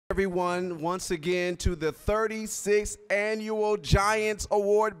Everyone, once again, to the 36th Annual Giants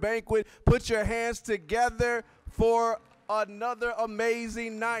Award Banquet. Put your hands together for another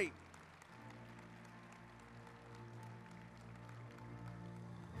amazing night.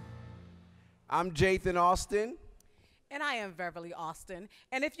 I'm Jathan Austin. And I am Beverly Austin.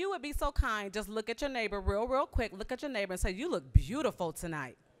 And if you would be so kind, just look at your neighbor real quick. Look at your neighbor and say, "You look beautiful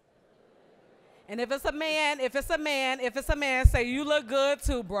tonight." And if it's a man, say, "You look good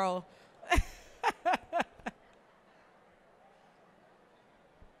too, bro."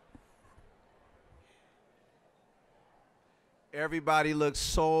 Everybody looks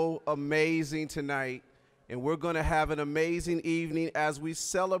so amazing tonight, and we're going to have an amazing evening as we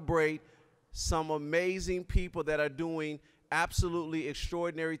celebrate some amazing people that are doing absolutely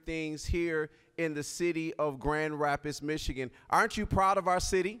extraordinary things here in the city of Grand Rapids, Michigan. Aren't you proud of our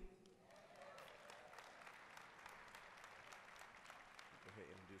city?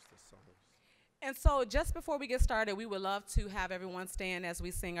 And so just before we get started, we would love to have everyone stand as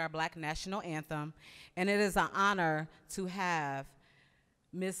we sing our Black National Anthem. And it is an honor to have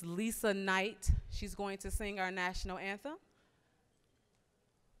Miss Lisa Knight. She's going to sing our national anthem.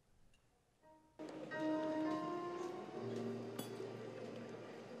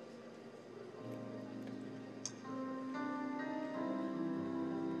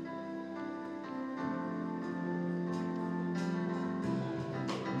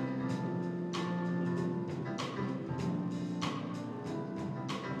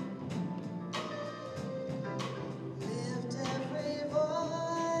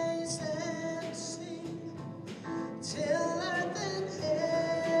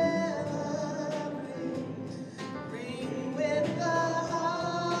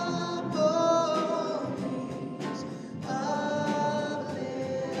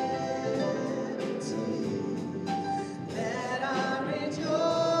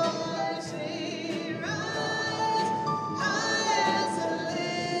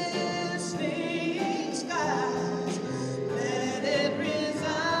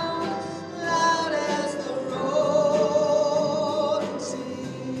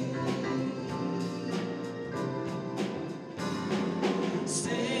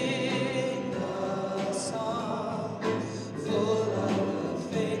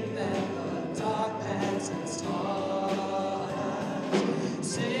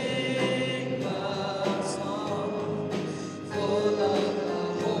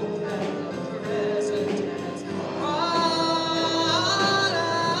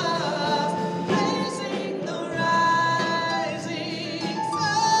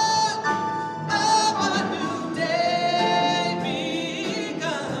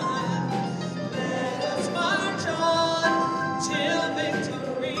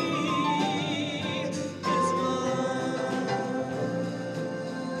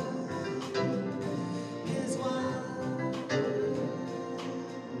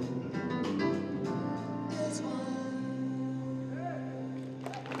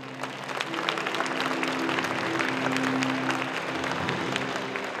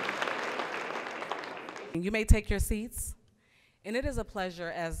 You may take your seats. And it is a pleasure,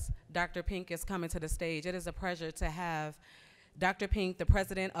 as Dr. Pink is coming to the stage, it is a pleasure to have Dr. Pink, the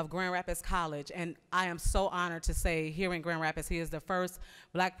president of Grand Rapids College. And I am so honored to say here in Grand Rapids, he is the first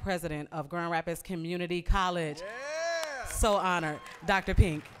Black president of Grand Rapids Community College. Yeah. So honored. Dr.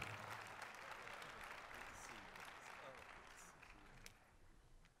 Pink.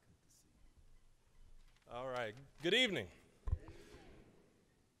 All right. Good evening.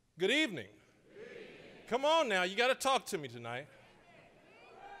 Good evening. Come on now, you got to talk to me tonight.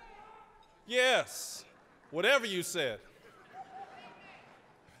 Yes, whatever you said.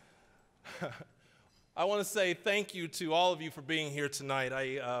 I want to say thank you to all of you for being here tonight.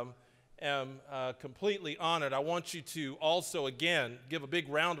 I am completely honored. I want you to also, again, give a big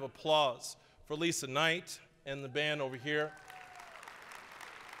round of applause for Lisa Knight and the band over here.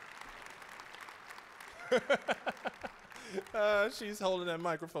 She's holding that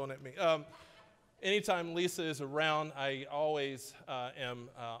microphone at me. Anytime Lisa is around, I always am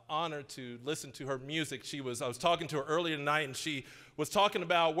honored to listen to her music. I was talking to her earlier tonight, and she was talking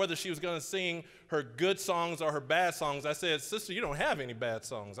about whether she was going to sing her good songs or her bad songs. I said, "Sister, you don't have any bad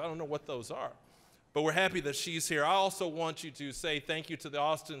songs. I don't know what those are." But we're happy that she's here. I also want you to say thank you to the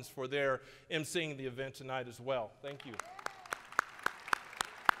Austins for their emceeing the event tonight as well. Thank you.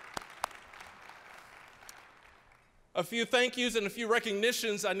 A few thank yous and a few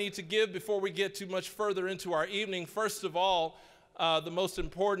recognitions I need to give before we get too much further into our evening. First of all, the most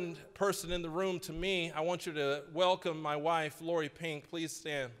important person in the room to me, I want you to welcome my wife, Lori Pink. Please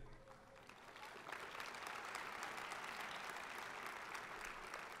stand.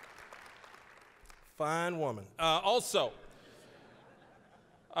 fine woman. Also,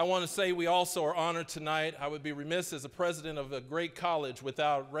 I want to say we also are honored tonight. I would be remiss as a president of a great college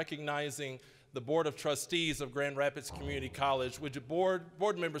without recognizing the Board of Trustees of Grand Rapids Community College. Would you board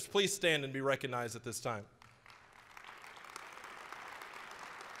members please stand and be recognized at this time?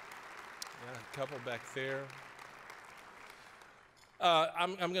 Yeah, a couple back there.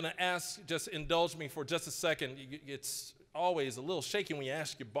 I'm going to ask, just indulge me for just a second. It's always a little shaky when you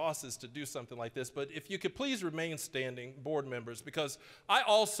ask your bosses to do something like this, but if you could please remain standing, board members, because I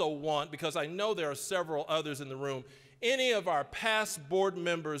also want, because I know there are several others in the room, any of our past board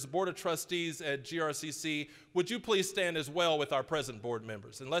members, Board of Trustees at GRCC, would you please stand as well with our present board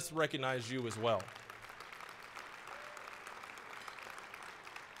members? And let's recognize you as well.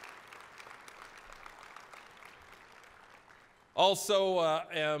 Also,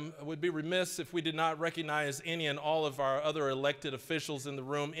 would be remiss if we did not recognize any and all of our other elected officials in the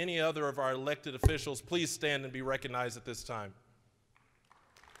room. Any other of our elected officials, please stand and be recognized at this time.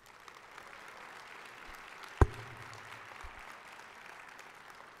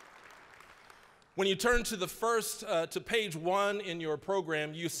 When you turn to the first, to page 1 in your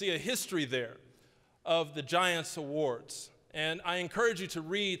program, you see a history there of the Giants Awards. And I encourage you to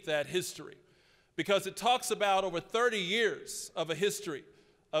read that history, because it talks about over 30 years of a history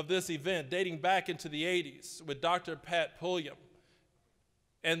of this event dating back into the 80s with Dr. Pat Pulliam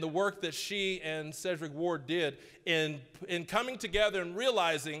and the work that she and Cedric Ward did in coming together and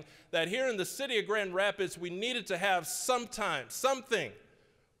realizing that here in the city of Grand Rapids, we needed to have something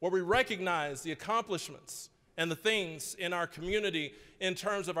where we recognize the accomplishments and the things in our community in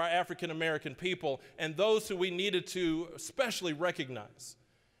terms of our African American people and those who we needed to especially recognize.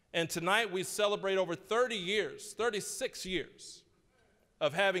 And tonight we celebrate over 30 years, 36 years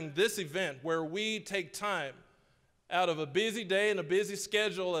of having this event where we take time out of a busy day and a busy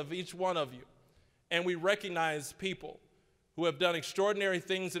schedule of each one of you, and we recognize people who have done extraordinary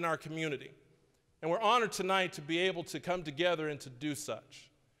things in our community. And we're honored tonight to be able to come together and to do such.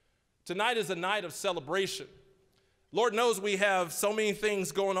 Tonight is a night of celebration. Lord knows we have so many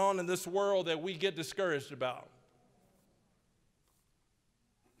things going on in this world that we get discouraged about.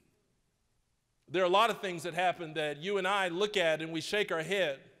 There are a lot of things that happen that you and I look at and we shake our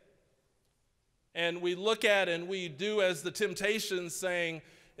head. And we look at and we do as the Temptations, saying,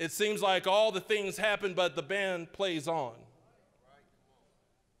 it seems like all the things happen, but the band plays on.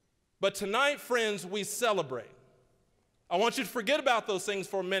 But tonight, friends, we celebrate. I want you to forget about those things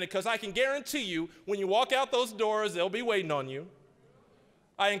for a minute, because I can guarantee you, when you walk out those doors, they'll be waiting on you.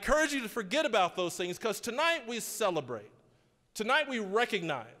 I encourage you to forget about those things, because tonight we celebrate. Tonight we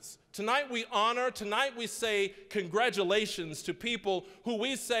recognize. Tonight we honor. Tonight we say congratulations to people who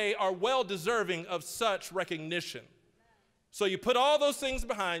we say are well deserving of such recognition. So you put all those things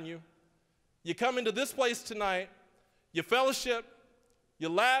behind you. You come into this place tonight. You fellowship. You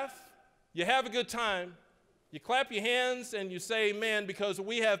laugh. You have a good time. You clap your hands and you say amen, because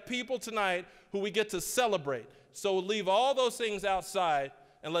we have people tonight who we get to celebrate. So leave all those things outside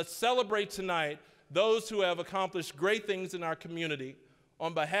and let's celebrate tonight those who have accomplished great things in our community.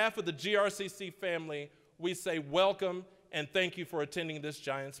 On behalf of the GRCC family, we say welcome and thank you for attending this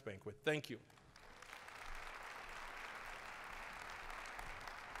Giants banquet. Thank you.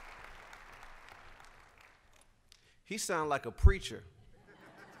 He sounds like a preacher.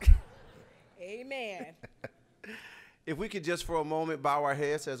 Amen. If we could just for a moment bow our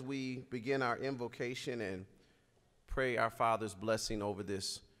heads as we begin our invocation and pray our Father's blessing over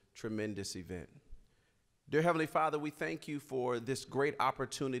this tremendous event. Dear Heavenly Father, we thank you for this great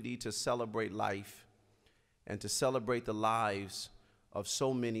opportunity to celebrate life and to celebrate the lives of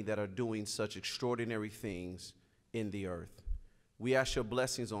so many that are doing such extraordinary things in the earth. We ask your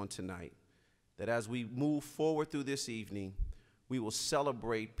blessings on tonight, that as we move forward through this evening, we will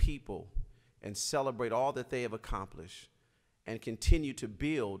celebrate people and celebrate all that they have accomplished and continue to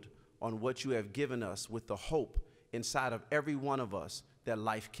build on what you have given us with the hope inside of every one of us that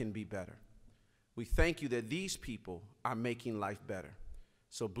life can be better. We thank you that these people are making life better.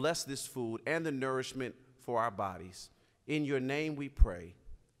 So bless this food and the nourishment for our bodies. In your name we pray,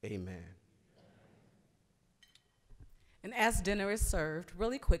 amen. And as dinner is served,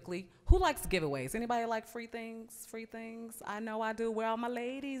 really quickly, who likes giveaways? Anybody like free things? Free things? I know I do. Where all my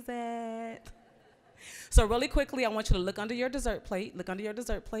ladies at? So really quickly, I want you to look under your dessert plate. Look under your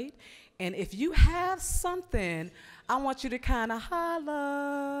dessert plate. And if you have something, I want you to kind of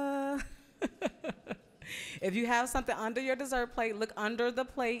holler. If you have something under your dessert plate, look under the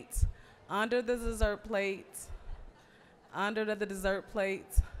plate, under the dessert plate, under the dessert plate.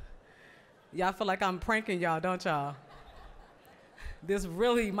 Y'all feel like I'm pranking y'all, don't y'all? This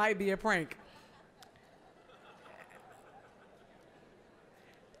really might be a prank.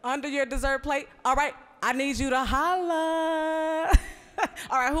 under your dessert plate? All right, I need you to holla.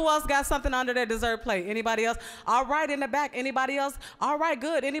 All right, who else got something under their dessert plate? Anybody else? All right, in the back. Anybody else? All right,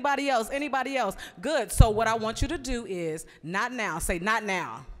 good. Anybody else? Anybody else? Good. So what I want you to do is, not now. Say, not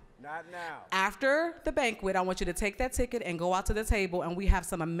now. Not now. After the banquet, I want you to take that ticket and go out to the table, and we have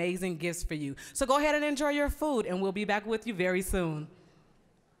some amazing gifts for you. So go ahead and enjoy your food, and we'll be back with you very soon.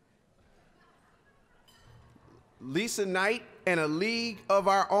 Lisa Knight and A League of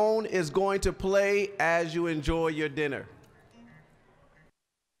Our Own is going to play as you enjoy your dinner.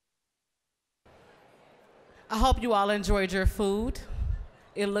 I hope you all enjoyed your food.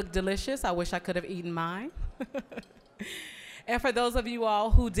 It looked delicious. I wish I could have eaten mine. And for those of you all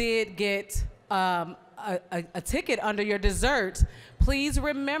who did get a ticket under your dessert, please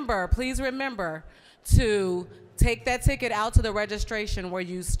remember to take that ticket out to the registration where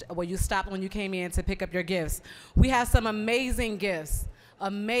you stopped when you came in to pick up your gifts. We have some amazing gifts.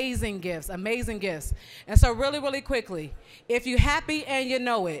 Amazing gifts, amazing gifts. And so really, really quickly, if you're happy and you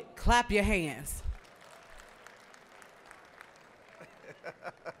know it, clap your hands.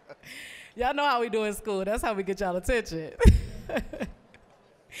 Y'all know how we do in school. That's how we get y'all attention.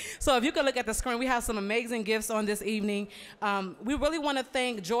 So if you can look at the screen, we have some amazing gifts on this evening. We really want to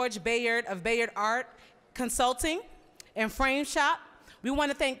thank George Bayard of Bayard Art Consulting and Frame Shop. We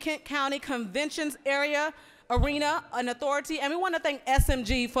want to thank Kent County Conventions Arena and Authority, and we want to thank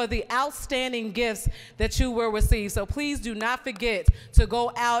SMG for the outstanding gifts that you will receive. So please do not forget to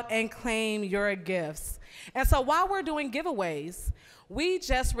go out and claim your gifts. And so while we're doing giveaways, we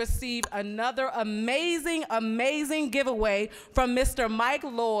just received another amazing, amazing giveaway from Mr. Mike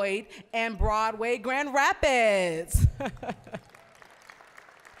Lloyd and Broadway Grand Rapids.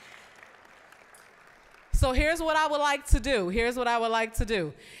 So here's what I would like to do. Here's what I would like to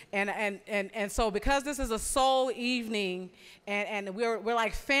do. And so because this is a soul evening and we're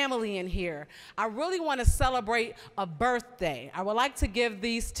like family in here, I really want to celebrate a birthday. I would like to give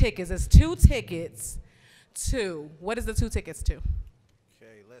these tickets. It's 2 tickets to, what is the 2 tickets to?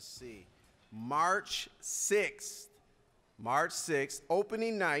 Okay, let's see. March 6th,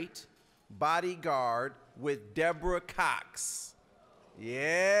 opening night, Bodyguard with Deborah Cox.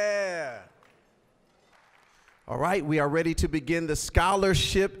 Yeah. All right, we are ready to begin the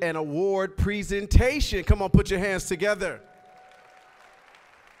scholarship and award presentation. Come on, put your hands together.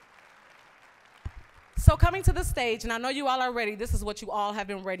 So coming to the stage, and I know you all are ready, this is what you all have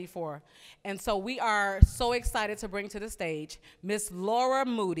been ready for. And so we are so excited to bring to the stage Miss Laura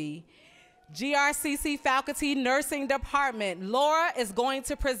Moody, GRCC Faculty Nursing Department. Laura is going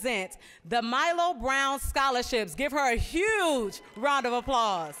to present the Milo Brown Scholarships. Give her a huge round of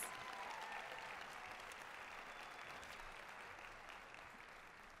applause.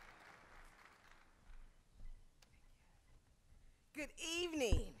 Good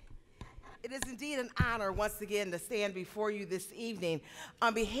evening. It is indeed an honor once again to stand before you this evening.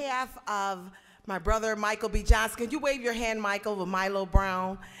 On behalf of my brother, Michael B. Johnson, can you wave your hand, Michael, with Milo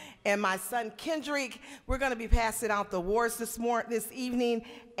Brown, and my son, Kendrick. We're going to be passing out the awards this evening,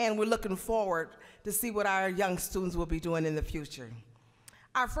 and we're looking forward to see what our young students will be doing in the future.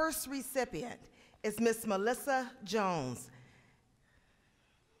 Our first recipient is Miss Melissa Jones.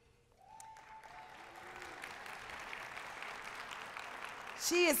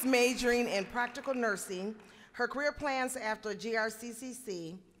 She is majoring in practical nursing. Her career plans after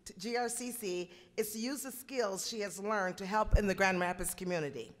GRCC is to use the skills she has learned to help in the Grand Rapids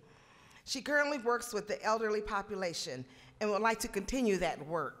community. She currently works with the elderly population and would like to continue that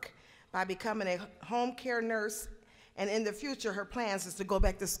work by becoming a home care nurse, and in the future, her plans is to go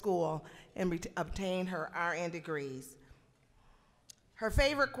back to school and obtain her RN degrees. Her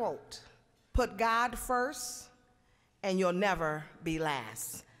favorite quote, "Put God first, and you'll never be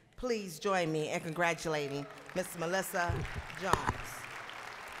last." Please join me in congratulating Miss Melissa Jones.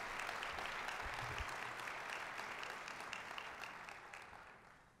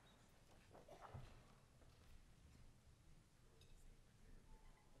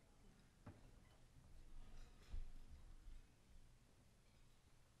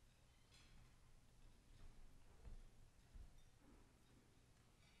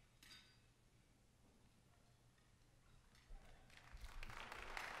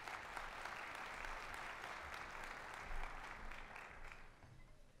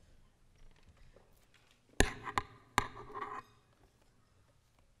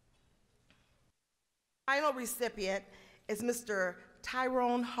 Final recipient is Mr.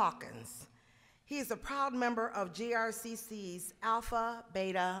 Tyrone Hawkins. He is a proud member of GRCC's Alpha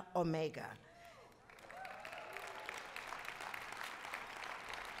Beta Omega.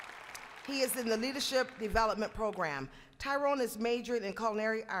 He is in the Leadership Development Program. Tyrone is majoring in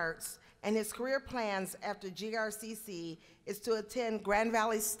culinary arts, and his career plans after GRCC is to attend Grand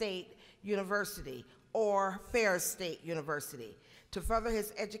Valley State University or Ferris State University to further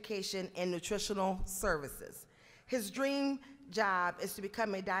his education in nutritional services. His dream job is to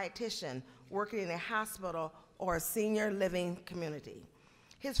become a dietitian working in a hospital or a senior living community.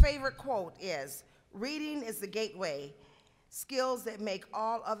 His favorite quote is, "Reading is the gateway, skills that make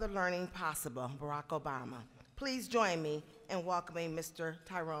all other learning possible," Barack Obama. Please join me in welcoming Mr.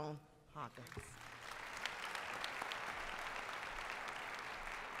 Tyrone Hawkins.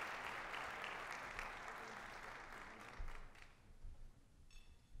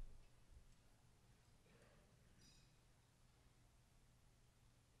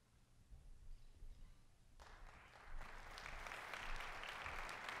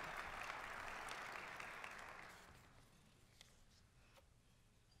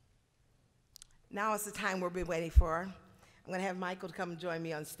 Now is the time we'll be waiting for. I'm going to have Michael to come join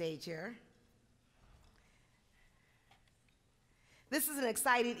me on stage here. This is an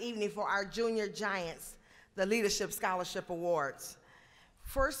exciting evening for our junior giants, the Leadership Scholarship Awards.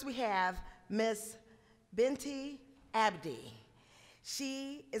 First, we have Miss Binti Abdi.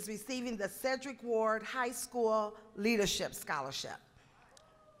 She is receiving the Cedric Ward High School Leadership Scholarship.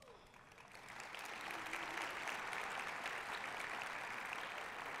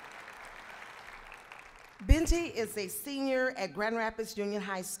 Binti is a senior at Grand Rapids Union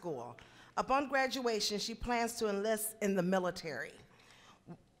High School. Upon graduation, she plans to enlist in the military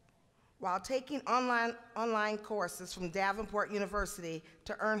while taking online courses from Davenport University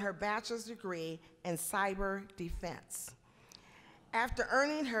to earn her bachelor's degree in cyber defense. After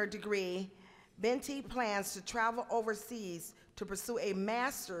earning her degree, Binti plans to travel overseas to pursue a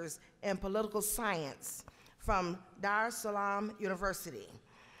master's in political science from Dar es Salaam University.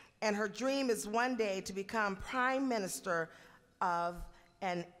 And her dream is one day to become Prime Minister of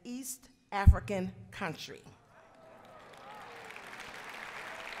an East African country.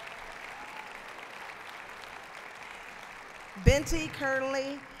 Binti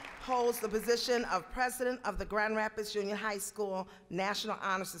currently holds the position of President of the Grand Rapids Union High School National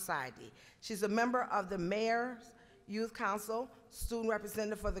Honor Society. She's a member of the Mayor's Youth Council, student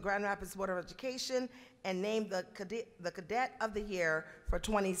representative for the Grand Rapids Board of Education, and named the Cadet of the Year for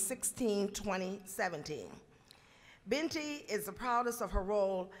 2016-2017. Binti is the proudest of her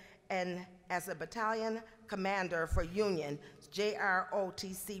role as a battalion commander for Union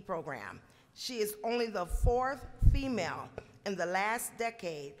JROTC program. She is only the 4th female in the last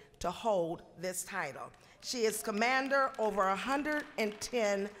decade to hold this title. She is commander over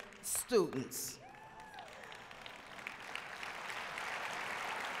 110 students.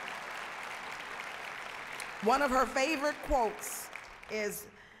 One of her favorite quotes is,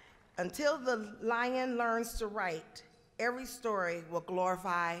 "Until the lion learns to write, every story will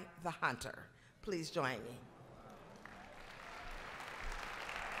glorify the hunter." Please join me.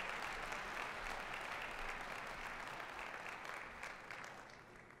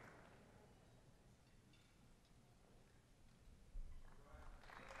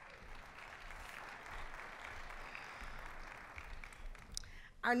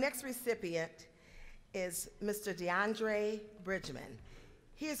 Our next recipient is Mr. DeAndre Bridgman.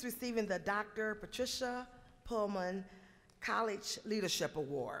 He is receiving the Dr. Patricia Pullman College Leadership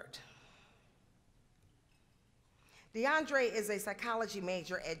Award. DeAndre is a psychology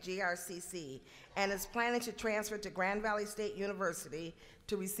major at GRCC and is planning to transfer to Grand Valley State University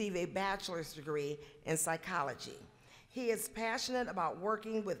to receive a bachelor's degree in psychology. He is passionate about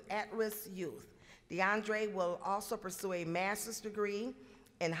working with at-risk youth. DeAndre will also pursue a master's degree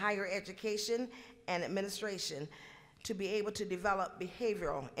in higher education and administration to be able to develop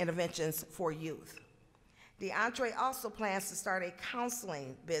behavioral interventions for youth. DeAndre also plans to start a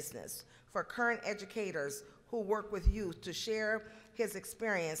counseling business for current educators who work with youth to share his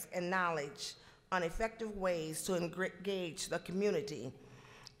experience and knowledge on effective ways to engage the community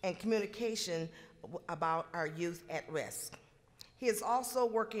and communication about our youth at risk. He is also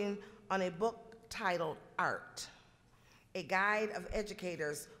working on a book titled Art, a guide of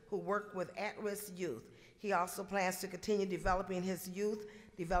educators who work with at-risk youth. He also plans to continue developing his youth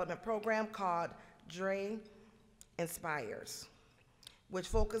development program called Dre Inspires, which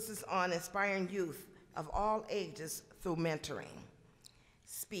focuses on inspiring youth of all ages through mentoring,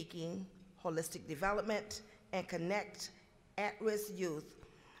 speaking, holistic development, and connect at-risk youth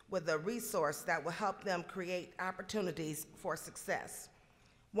with a resource that will help them create opportunities for success.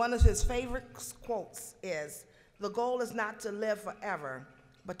 One of his favorite quotes is, "The goal is not to live forever,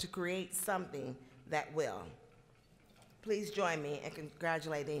 but to create something that will." Please join me in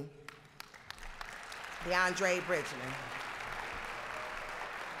congratulating DeAndre Bridgman.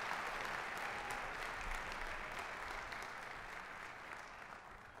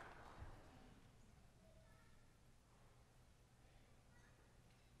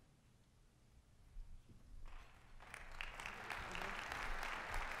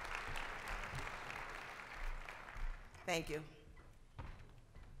 Thank you.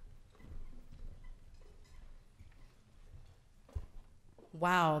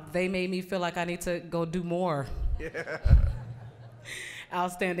 Wow, they made me feel like I need to go do more. Yeah.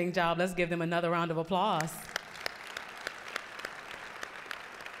 Outstanding job. Let's give them another round of applause.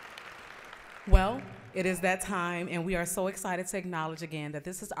 Well, it is that time, and we are so excited to acknowledge again that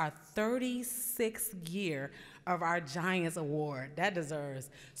this is our 36th year of our Giants Award. That deserves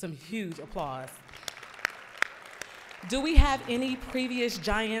some huge applause. Do we have any previous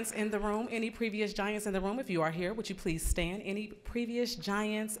Giants in the room? Any previous Giants in the room? If you are here, would you please stand? Any previous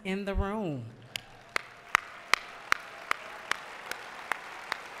Giants in the room?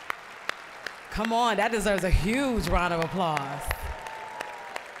 Come on, that deserves a huge round of applause.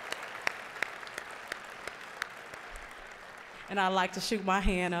 And I'd like to shoot my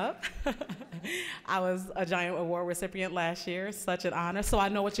hand up. I was a Giant Award recipient last year, such an honor. So I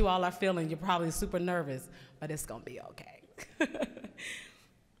know what you all are feeling. You're probably super nervous, but it's gonna be okay.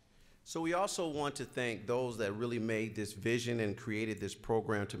 So we also want to thank those that really made this vision and created this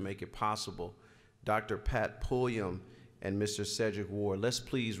program to make it possible. Dr. Pat Pulliam and Mr. Cedric Ward. Let's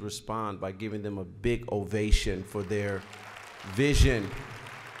please respond by giving them a big ovation for their vision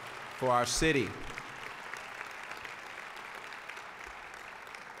for our city.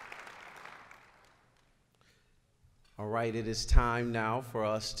 All right, it is time now for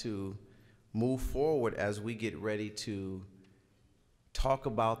us to move forward as we get ready to talk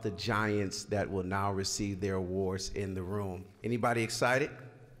about the Giants that will now receive their awards in the room. Anybody excited?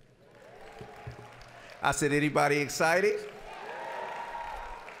 I said, anybody excited?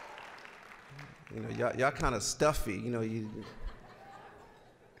 You know, y'all kind of stuffy. You know,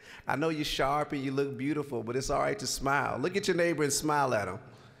 I know you're sharp and you look beautiful, but it's all right to smile. Look at your neighbor and smile at them.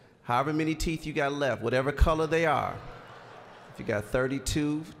 However many teeth you got left, whatever color they are. If you got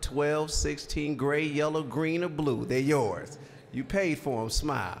 32, 12, 16, gray, yellow, green, or blue, they're yours. You paid for them,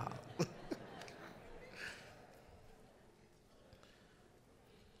 smile.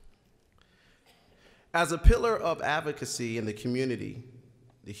 As a pillar of advocacy in the community,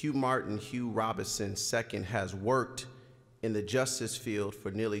 the Hugh Martin Hugh Robinson II has worked in the justice field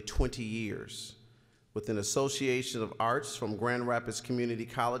for nearly 20 years. With an Association of Arts from Grand Rapids Community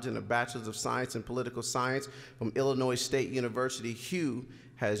College and a Bachelor's of Science in Political Science from Illinois State University, Hugh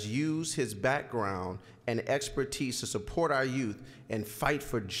has used his background and expertise to support our youth and fight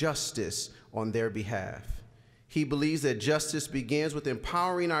for justice on their behalf. He believes that justice begins with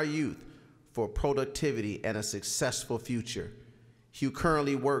empowering our youth for productivity and a successful future. Hugh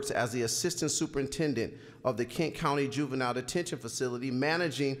currently works as the Assistant Superintendent of the Kent County Juvenile Detention Facility,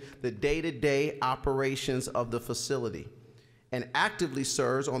 managing the day-to-day operations of the facility, and actively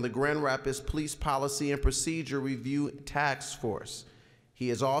serves on the Grand Rapids Police Policy and Procedure Review Task Force. He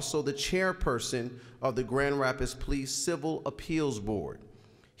is also the chairperson of the Grand Rapids Police Civil Appeals Board.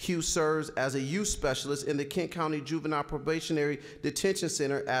 Hugh serves as a youth specialist in the Kent County Juvenile Probationary Detention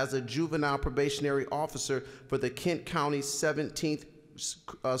Center as a juvenile probationary officer for the Kent County 17th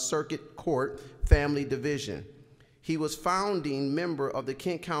Circuit Court Family Division. He was founding member of the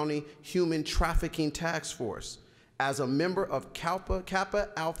Kent County Human Trafficking Task Force. As a member of Kappa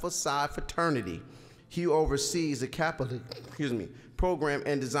Alpha Psi fraternity, Hugh oversees the Kappa program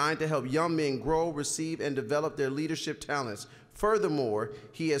and designed to help young men grow, receive, and develop their leadership talents. Furthermore,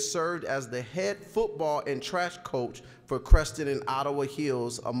 he has served as the head football and track coach for Creston and Ottawa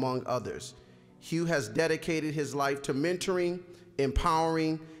Hills, among others. Hugh has dedicated his life to mentoring,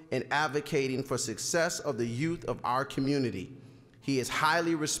 empowering, and advocating for success of the youth of our community. He is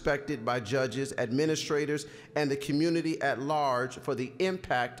highly respected by judges, administrators, and the community at large for the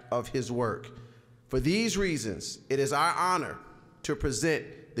impact of his work. For these reasons, it is our honor to present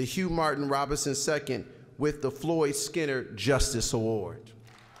the Hugh Martin Robinson II with the Floyd Skinner Justice Award.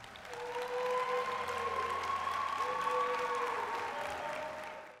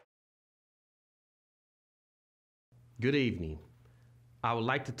 Good evening. I would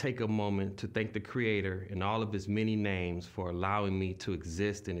like to take a moment to thank the Creator in all of his many names for allowing me to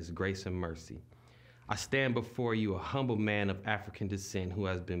exist in his grace and mercy. I stand before you a humble man of African descent who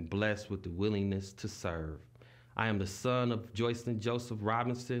has been blessed with the willingness to serve. I am the son of Joycelyn Joseph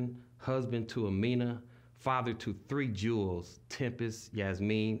Robinson, husband to Amina, father to 3 jewels, Tempest,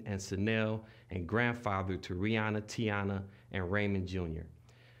 Yasmin, and Sanel, and grandfather to Rihanna, Tiana, and Raymond Jr.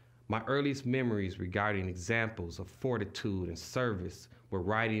 My earliest memories regarding examples of fortitude and service were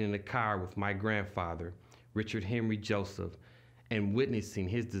riding in a car with my grandfather, Richard Henry Joseph, and witnessing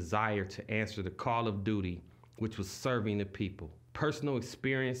his desire to answer the call of duty, which was serving the people. Personal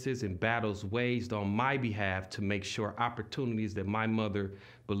experiences and battles waged on my behalf to make sure opportunities that my mother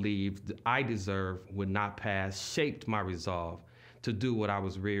believed I deserved would not pass shaped my resolve to do what I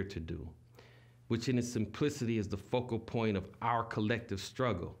was reared to do, which in its simplicity is the focal point of our collective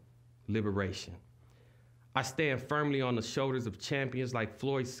struggle, liberation. I stand firmly on the shoulders of champions like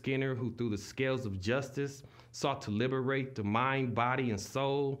Floyd Skinner, who through the scales of justice sought to liberate the mind, body, and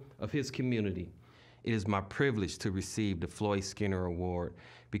soul of his community. It is my privilege to receive the Floyd Skinner Award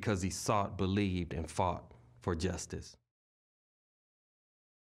because he sought, believed, and fought for justice.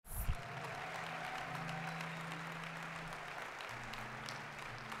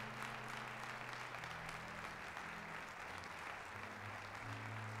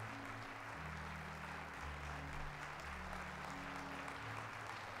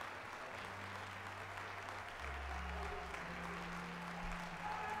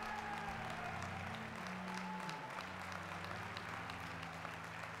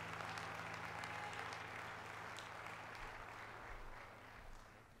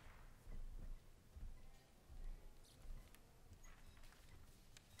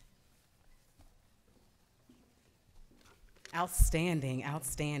 Outstanding,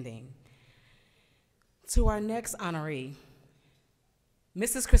 outstanding. To our next honoree,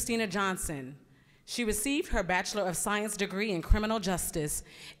 Mrs. Christina Johnson. She received her Bachelor of Science degree in Criminal Justice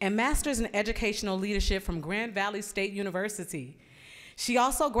and Master's in Educational Leadership from Grand Valley State University. She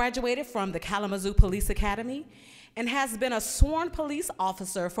also graduated from the Kalamazoo Police Academy and has been a sworn police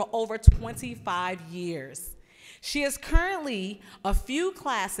officer for over 25 years. She is currently a few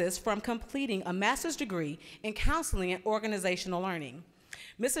classes from completing a master's degree in counseling and organizational learning.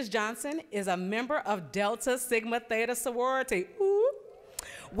 Mrs. Johnson is a member of Delta Sigma Theta Sorority,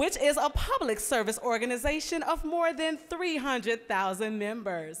 which is a public service organization of more than 300,000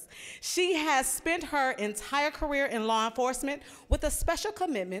 members. She has spent her entire career in law enforcement with a special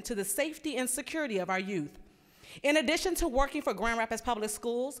commitment to the safety and security of our youth. In addition to working for Grand Rapids Public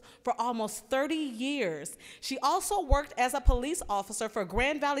Schools for almost 30 years, she also worked as a police officer for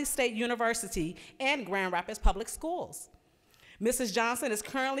Grand Valley State University and Grand Rapids Public Schools. Mrs. Johnson is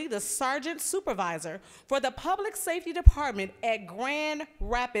currently the Sergeant Supervisor for the Public Safety Department at Grand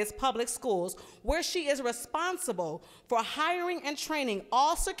Rapids Public Schools, where she is responsible for hiring and training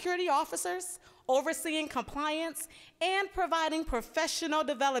all security officers, overseeing compliance, and providing professional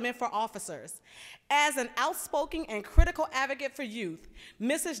development for officers. As an outspoken and critical advocate for youth,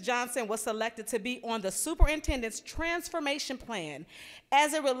 Mrs. Johnson was selected to be on the superintendent's transformation plan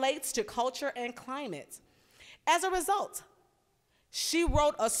as it relates to culture and climate. As a result, she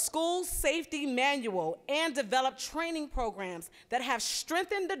wrote a school safety manual and developed training programs that have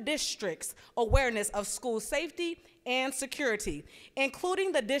strengthened the district's awareness of school safety and security,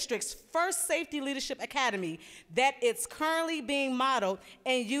 including the district's first Safety Leadership Academy that it's currently being modeled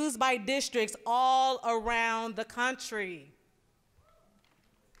and used by districts all around the country.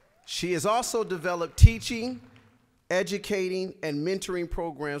 She has also developed teaching, educating, and mentoring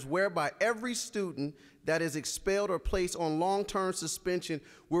programs whereby every student that is expelled or placed on long-term suspension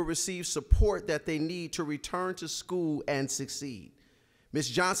will receive support that they need to return to school and succeed. Ms.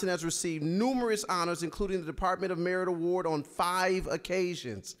 Johnson has received numerous honors, including the Department of Merit Award on 5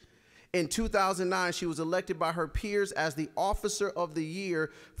 occasions. In 2009, she was elected by her peers as the Officer of the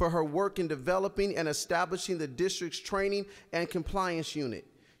Year for her work in developing and establishing the district's training and compliance unit.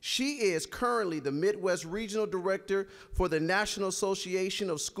 She is currently the Midwest Regional Director for the National Association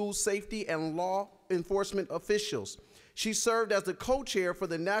of School Safety and Law Enforcement Officials. She served as the co-chair for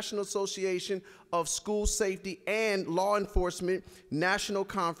the National Association of School Safety and Law Enforcement National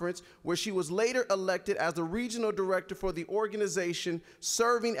Conference, where she was later elected as the regional director for the organization,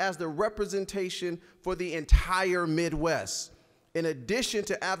 serving as the representation for the entire Midwest. In addition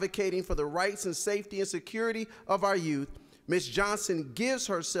to advocating for the rights and safety and security of our youth, Ms. Johnson gives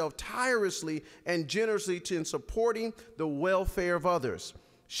herself tirelessly and generously in supporting the welfare of others.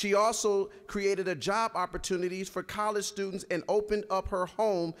 She also created job opportunities for college students and opened up her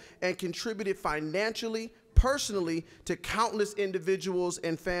home and contributed financially, personally, to countless individuals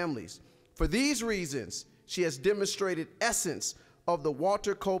and families. For these reasons, she has demonstrated essence of the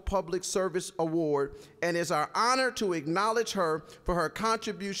Walter Cole Public Service Award, and it's our honor to acknowledge her for her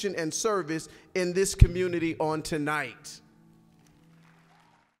contribution and service in this community on tonight.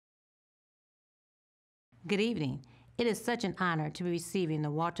 Good evening. It is such an honor to be receiving the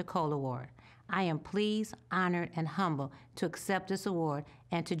Walter Cole Award. I am pleased, honored, and humbled to accept this award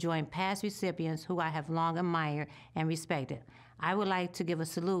and to join past recipients who I have long admired and respected. I would like to give a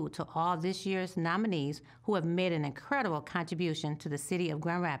salute to all this year's nominees who have made an incredible contribution to the city of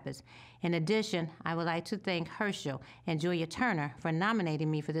Grand Rapids. In addition, I would like to thank Herschel and Julia Turner for nominating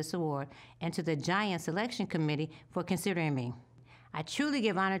me for this award, and to the Giant Selection Committee for considering me. I truly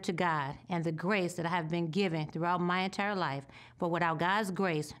give honor to God and the grace that I have been given throughout my entire life, for without God's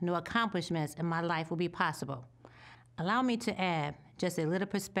grace, no accomplishments in my life will be possible. Allow me to add just a little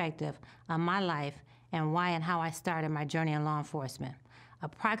perspective on my life and why and how I started my journey in law enforcement.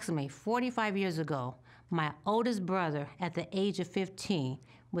 Approximately 45 years ago, my oldest brother, at the age of 15,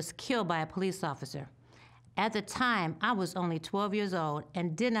 was killed by a police officer. At the time, I was only 12 years old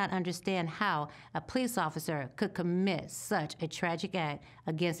and did not understand how a police officer could commit such a tragic act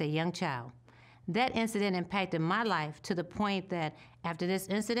against a young child. That incident impacted my life to the point that after this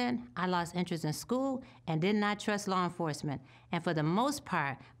incident, I lost interest in school and did not trust law enforcement. And for the most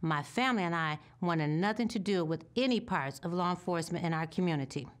part, my family and I wanted nothing to do with any parts of law enforcement in our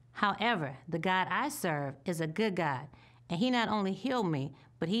community. However, the God I serve is a good God, and He not only healed me,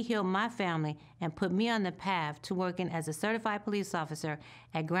 but He healed my family and put me on the path to working as a certified police officer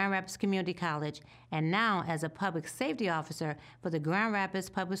at Grand Rapids Community College, and now as a public safety officer for the Grand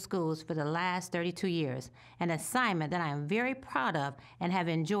Rapids Public Schools for the last 32 years, an assignment that I am very proud of and have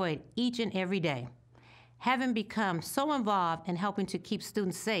enjoyed each and every day. Having become so involved in helping to keep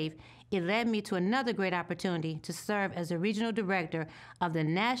students safe, it led me to another great opportunity to serve as a regional director of the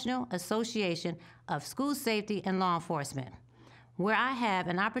National Association of School Safety and Law Enforcement, where I have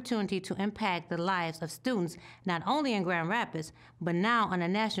an opportunity to impact the lives of students not only in Grand Rapids, but now on a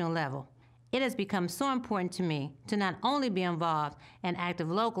national level. It has become so important to me to not only be involved and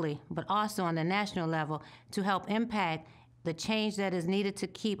active locally, but also on the national level to help impact the change that is needed to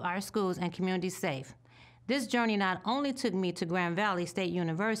keep our schools and communities safe. This journey not only took me to Grand Valley State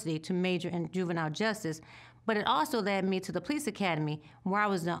University to major in juvenile justice, but it also led me to the police academy, where I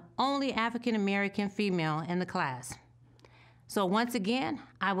was the only African American female in the class. So once again,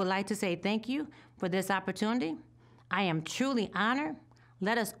 I would like to say thank you for this opportunity. I am truly honored.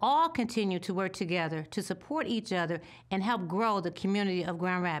 Let us all continue to work together to support each other and help grow the community of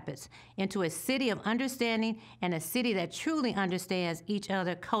Grand Rapids into a city of understanding and a city that truly understands each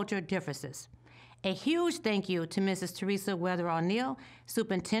other's cultural differences. A huge thank you to Mrs. Teresa Weather O'Neill,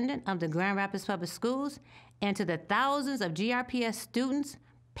 Superintendent of the Grand Rapids Public Schools, and to the thousands of GRPS students,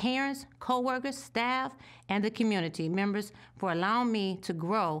 parents, co-workers, staff, and the community members for allowing me to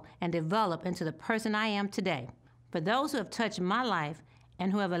grow and develop into the person I am today. For those who have touched my life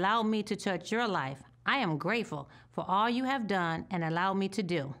and who have allowed me to touch your life, I am grateful for all you have done and allowed me to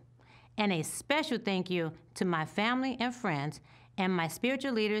do. And a special thank you to my family and friends and my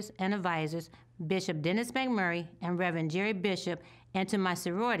spiritual leaders and advisors, Bishop Dennis McMurray and Reverend Jerry Bishop, and to my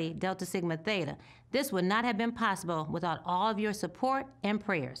sorority, Delta Sigma Theta. This would not have been possible without all of your support and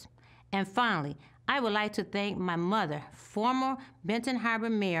prayers. And finally, I would like to thank my mother, former Benton Harbor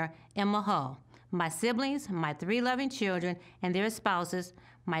Mayor Emma Hull, my siblings, my 3 loving children and their spouses,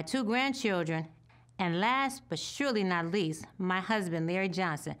 my 2 grandchildren, and last but surely not least, my husband, Larry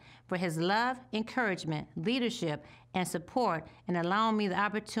Johnson, for his love, encouragement, leadership, and support in allowing me the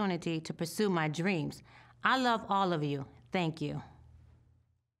opportunity to pursue my dreams. I love all of you. Thank you.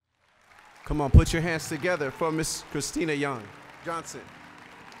 Come on, put your hands together for Miss Christina Johnson.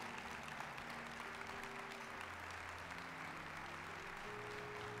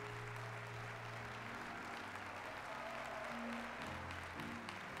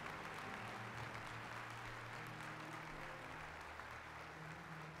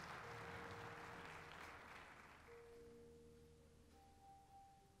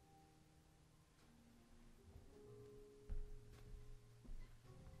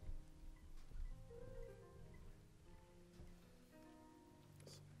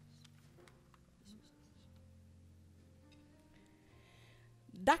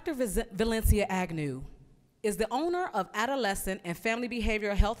 Dr. Valencia Agnew is the owner of Adolescent and Family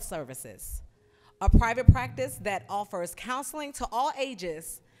Behavioral Health Services, a private practice that offers counseling to all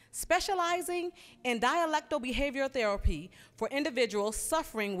ages, specializing in dialectal behavioral therapy for individuals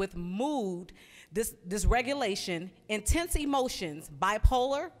suffering with mood dysregulation, intense emotions,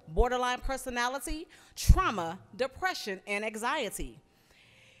 bipolar, borderline personality, trauma, depression, and anxiety.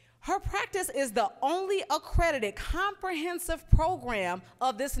 Her practice is the only accredited comprehensive program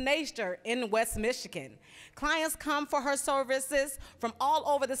of this nature in West Michigan. Clients come for her services from all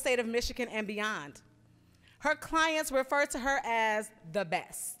over the state of Michigan and beyond. Her clients refer to her as the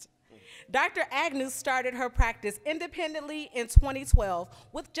best. Dr. Agnew started her practice independently in 2012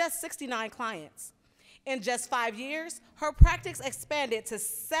 with just 69 clients. In just 5 years, her practice expanded to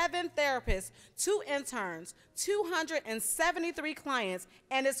 7 therapists, 2 interns, 273 clients,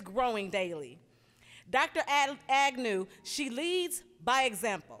 and it's growing daily. Dr. Agnew, she leads by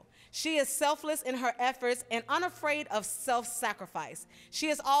example. She is selfless in her efforts and unafraid of self-sacrifice. She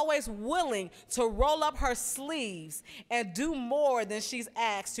is always willing to roll up her sleeves and do more than she's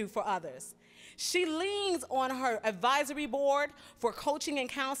asked to for others. She leans on her advisory board for coaching and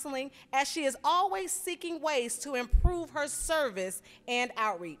counseling, as she is always seeking ways to improve her service and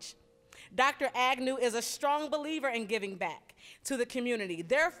outreach. Dr. Agnew is a strong believer in giving back to the community.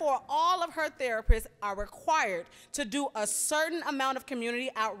 Therefore, all of her therapists are required to do a certain amount of community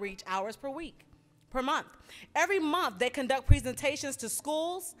outreach hours per month. Every month, they conduct presentations to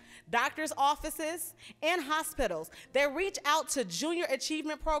schools, doctors' offices, and hospitals. They reach out to junior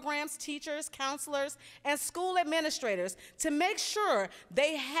achievement programs, teachers, counselors, and school administrators to make sure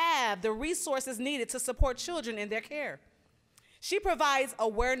they have the resources needed to support children in their care. She provides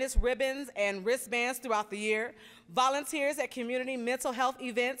awareness ribbons and wristbands throughout the year, volunteers at community mental health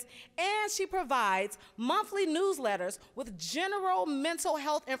events, and she provides monthly newsletters with general mental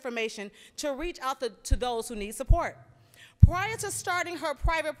health information to reach out to those who need support. Prior to starting her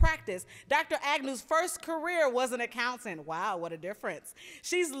private practice, Dr. Agnew's first career was an accountant. Wow, what a difference.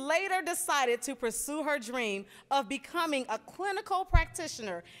 She's later decided to pursue her dream of becoming a clinical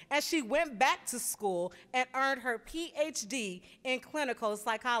practitioner, and she went back to school and earned her PhD in clinical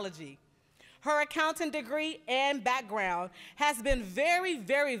psychology. Her accounting degree and background has been very,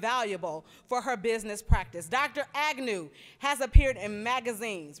 very valuable for her business practice. Dr. Agnew has appeared in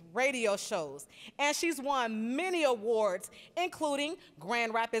magazines, radio shows, and she's won many awards, including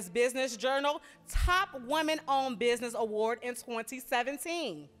Grand Rapids Business Journal Top Women-Owned Business Award in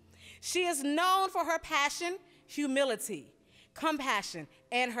 2017. She is known for her passion, humility, compassion,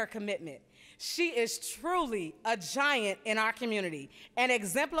 and her commitment. She is truly a giant in our community and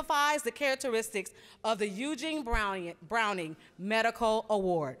exemplifies the characteristics of the Eugene Browning Medical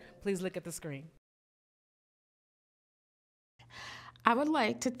Award. Please look at the screen. I would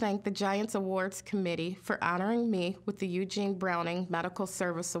like to thank the Giants Awards Committee for honoring me with the Eugene Browning Medical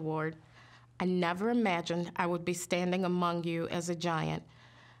Service Award. I never imagined I would be standing among you as a giant.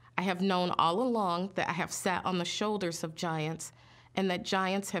 I have known all along that I have sat on the shoulders of giants, and that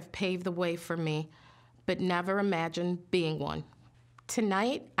giants have paved the way for me, but never imagined being one.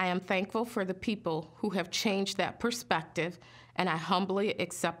 Tonight, I am thankful for the people who have changed that perspective, and I humbly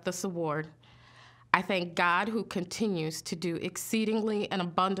accept this award. I thank God who continues to do exceedingly and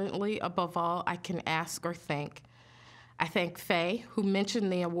abundantly above all I can ask or think. I thank Faye, who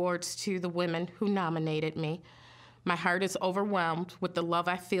mentioned the awards to the women who nominated me. My heart is overwhelmed with the love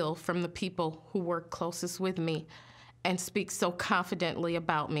I feel from the people who work closest with me and speak so confidently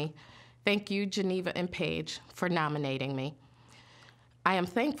about me. Thank you, Geneva and Paige, for nominating me. I am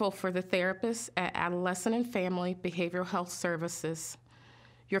thankful for the therapists at Adolescent and Family Behavioral Health Services.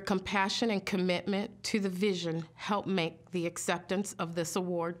 Your compassion and commitment to the vision help make the acceptance of this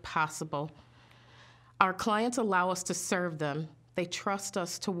award possible. Our clients allow us to serve them. They trust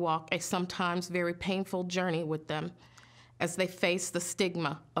us to walk a sometimes very painful journey with them as they face the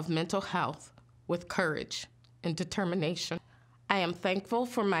stigma of mental health with courage and determination. I am thankful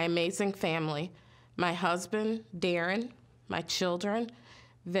for my amazing family, my husband, Darren, my children,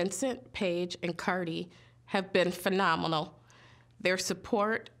 Vincent, Paige, and Cardi have been phenomenal. Their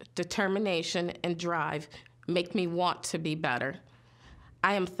support, determination, and drive make me want to be better.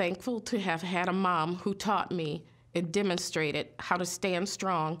 I am thankful to have had a mom who taught me and demonstrated how to stand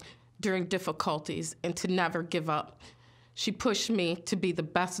strong during difficulties and to never give up. She pushed me to be the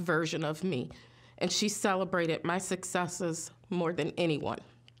best version of me, and she celebrated my successes more than anyone.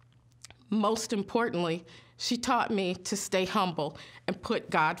 Most importantly, she taught me to stay humble and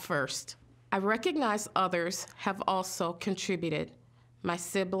put God first. I recognize others have also contributed. My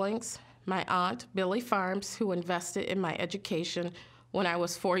siblings, my aunt, Billy Farms, who invested in my education when I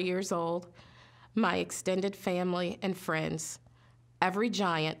was 4 years old, my extended family and friends. Every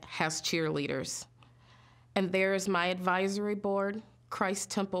giant has cheerleaders. And there is my advisory board,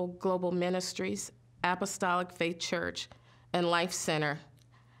 Christ Temple Global Ministries, Apostolic Faith Church, and Life Center.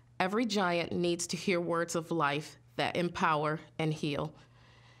 Every giant needs to hear words of life that empower and heal.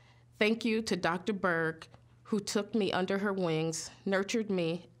 Thank you to Dr. Berg, who took me under her wings, nurtured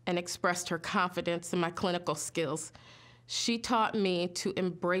me, and expressed her confidence in my clinical skills. She taught me to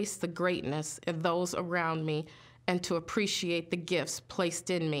embrace the greatness in those around me and to appreciate the gifts placed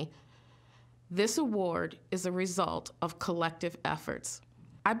in me. This award is a result of collective efforts.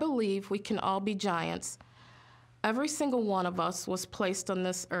 I believe we can all be giants. Every single one of us was placed on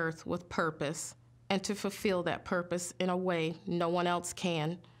this earth with purpose and to fulfill that purpose in a way no one else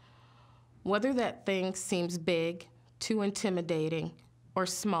can. Whether that thing seems big, too intimidating, or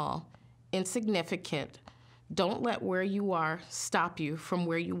small, insignificant, don't let where you are stop you from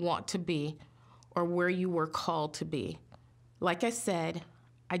where you want to be or where you were called to be. Like I said,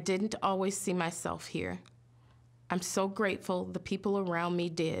 I didn't always see myself here. I'm so grateful the people around me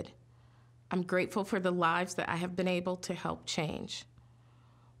did. I'm grateful for the lives that I have been able to help change.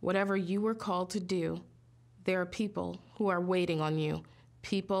 Whatever you were called to do, there are people who are waiting on you,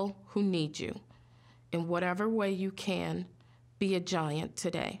 people who need you. In whatever way you can, be a giant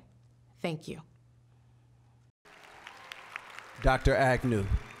today. Thank you. Dr. Agnew.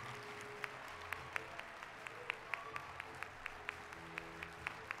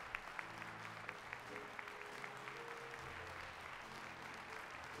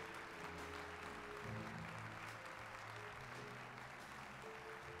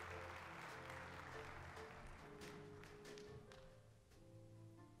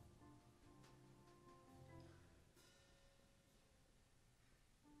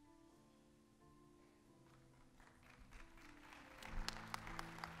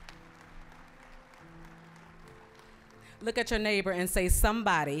 Look at your neighbor and say,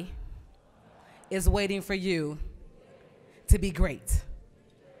 somebody is waiting for you to be great.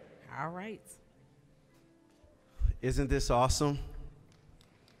 All right. Isn't this awesome?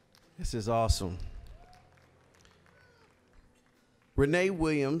 This is awesome. Renee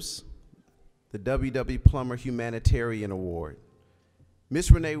Williams, the W.W. Plummer Humanitarian Award.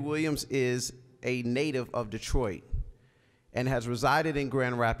 Miss Renee Williams is a native of Detroit and has resided in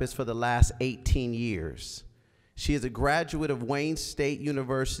Grand Rapids for the last 18 years. She is a graduate of Wayne State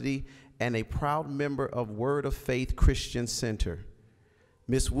University and a proud member of Word of Faith Christian Center.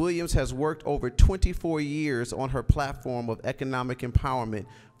 Ms. Williams has worked over 24 years on her platform of economic empowerment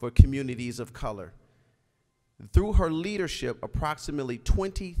for communities of color. Through her leadership, approximately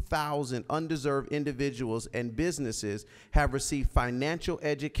 20,000 undeserved individuals and businesses have received financial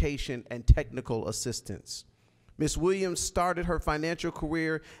education and technical assistance. Ms. Williams started her financial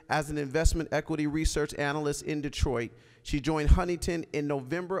career as an investment equity research analyst in Detroit. She joined Huntington in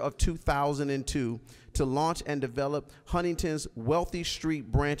November of 2002 to launch and develop Huntington's Wealthy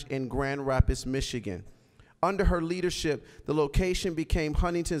Street branch in Grand Rapids, Michigan. Under her leadership, the location became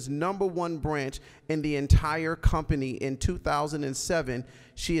Huntington's #1 branch in the entire company. In 2007,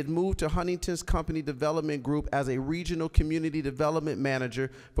 she had moved to Huntington's Company Development Group as a regional community development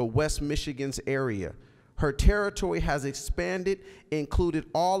manager for West Michigan's area. Her territory has expanded, included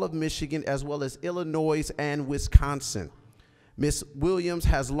all of Michigan as well as Illinois and Wisconsin. Ms. Williams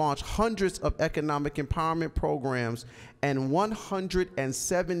has launched hundreds of economic empowerment programs and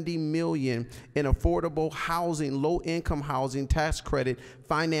 $170 million in affordable housing, low-income housing tax credit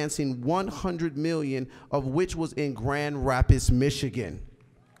financing, $100 million of which was in Grand Rapids, Michigan.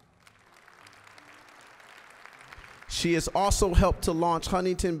 She has also helped to launch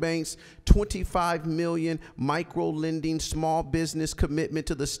Huntington Bank's $25 million micro-lending small business commitment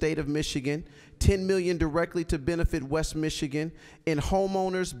to the state of Michigan, $10 million directly to benefit West Michigan, in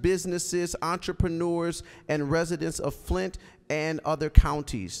homeowners, businesses, entrepreneurs, and residents of Flint and other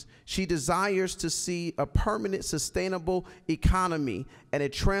counties. She desires to see a permanent, sustainable economy and a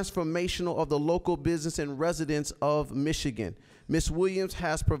transformational of the local business and residents of Michigan. Ms. Williams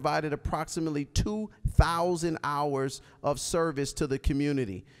has provided approximately 2,000 hours of service to the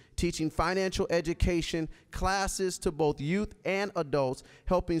community, teaching financial education classes to both youth and adults,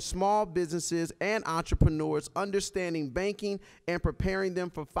 helping small businesses and entrepreneurs understanding banking and preparing them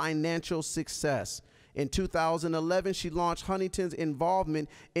for financial success. In 2011, she launched Huntington's involvement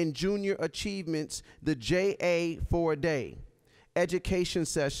in Junior Achievements, the JA for a Day education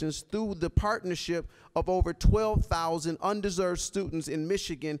sessions. Through the partnership of over 12,000 undeserved students in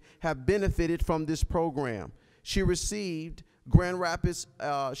Michigan have benefited from this program. She received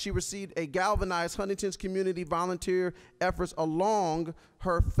a galvanized Huntington's community volunteer efforts along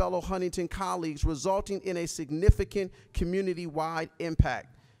her fellow Huntington colleagues, resulting in a significant community-wide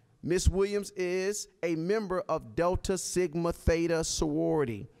impact. Ms. Williams is a member of Delta Sigma Theta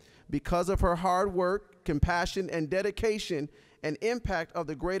sorority. Because of her hard work, compassion, and dedication and impact of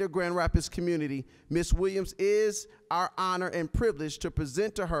the greater Grand Rapids community, Ms. Williams is our honor and privilege to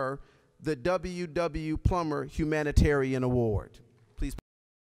present to her the W.W. Plummer Humanitarian Award. Please.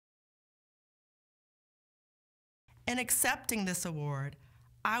 In accepting this award,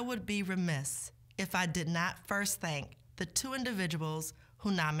 I would be remiss if I did not first thank the two individuals who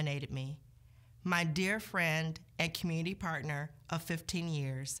nominated me, my dear friend and community partner of 15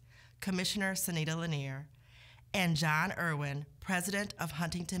 years, Commissioner Sunita Lanier, and John Irwin, president of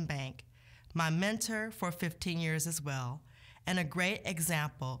Huntington Bank, my mentor for 15 years as well, and a great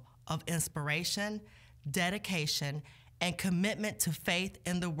example of inspiration, dedication, and commitment to faith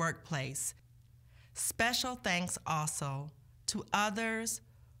in the workplace. Special thanks also to others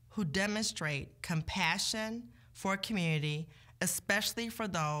who demonstrate compassion for community, especially for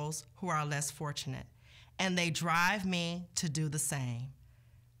those who are less fortunate, and they drive me to do the same.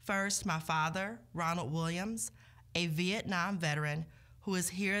 First, my father, Ronald Williams, a Vietnam veteran who is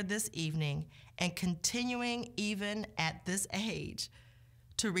here this evening and continuing even at this age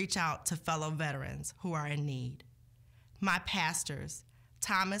to reach out to fellow veterans who are in need. My pastors,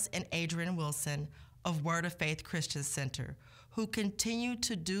 Thomas and Adrian Wilson of Word of Faith Christian Center, who continue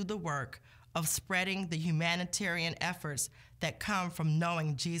to do the work of spreading the humanitarian efforts that come from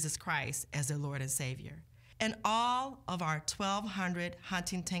knowing Jesus Christ as their Lord and Savior. And all of our 1,200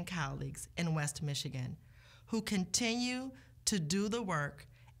 Huntington colleagues in West Michigan who continue to do the work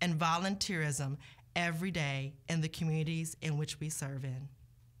and volunteerism every day in the communities in which we serve in.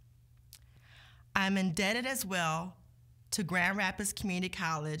 I'm indebted as well to Grand Rapids Community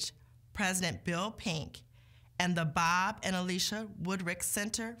College President Bill Pink and the Bob and Alicia Woodrick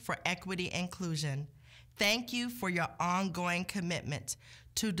Center for Equity Inclusion. Thank you for your ongoing commitment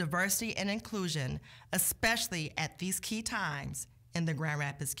to diversity and inclusion, especially at these key times in the Grand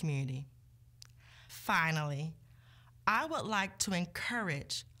Rapids community. Finally, I would like to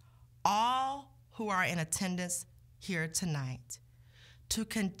encourage all who are in attendance here tonight to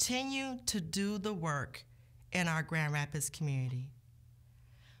continue to do the work in our Grand Rapids community.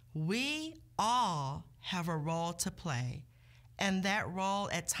 We all have a role to play, and that role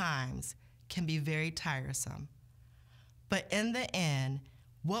at times can be very tiresome. But in the end,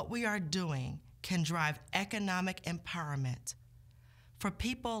 what we are doing can drive economic empowerment for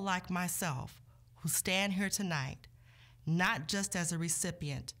people like myself who stand here tonight, not just as a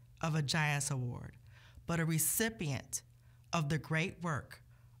recipient of a Giants Award, but a recipient of the great work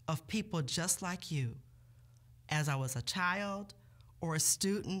of people just like you. As I was a child or a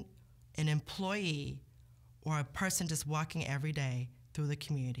student, an employee, or a person just walking every day through the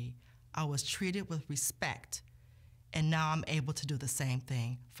community, I was treated with respect, and now I'm able to do the same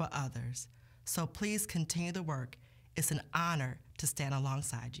thing for others. So please continue the work. It's an honor to stand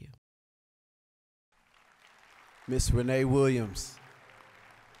alongside you. Miss Renee Williams.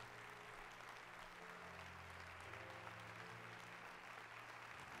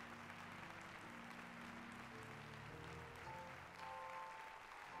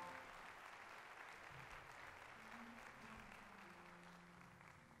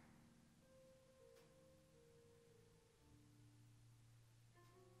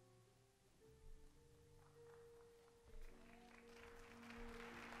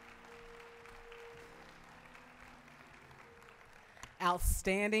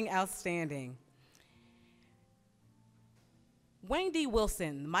 Outstanding, outstanding. Wayne D.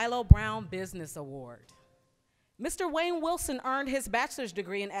 Wilson, Milo Brown Business Award. Mr. Wayne Wilson earned his bachelor's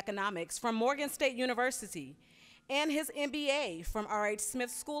degree in economics from Morgan State University and his MBA from R.H.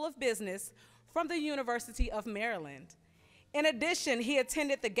 Smith School of Business from the University of Maryland. In addition, he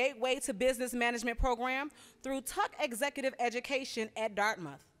attended the Gateway to Business Management program through Tuck Executive Education at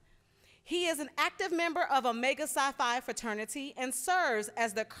Dartmouth. He is an active member of Omega Psi Phi fraternity and serves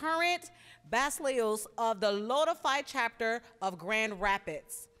as the current Basileus of the Lota Phi chapter of Grand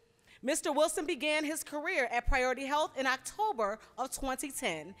Rapids. Mr. Wilson began his career at Priority Health in October of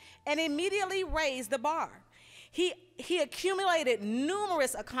 2010 and immediately raised the bar. He accumulated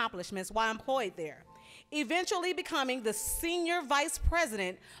numerous accomplishments while employed there, eventually becoming the Senior Vice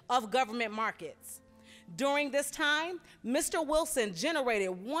President of Government Markets. During this time, Mr. Wilson generated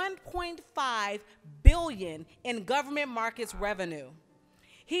 $1.5 billion in government markets revenue.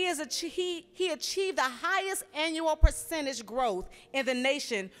 He achieved the highest annual percentage growth in the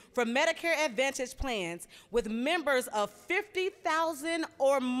nation for Medicare Advantage plans with members of 50,000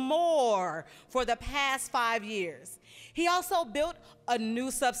 or more for the past 5 years. He also built a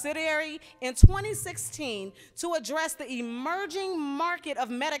new subsidiary in 2016 to address the emerging market of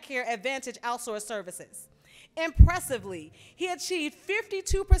Medicare Advantage outsourced services. Impressively, he achieved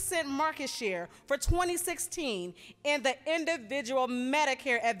 52% market share for 2016 in the individual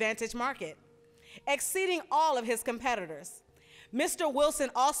Medicare Advantage market, exceeding all of his competitors. Mr. Wilson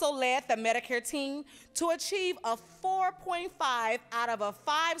also led the Medicare team to achieve a 4.5 out of a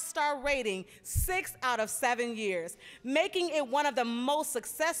 5-star rating 6 out of 7 years, making it one of the most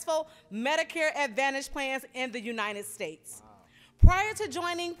successful Medicare Advantage plans in the United States. Wow. Prior to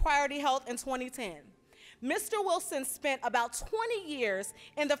joining Priority Health in 2010, Mr. Wilson spent about 20 years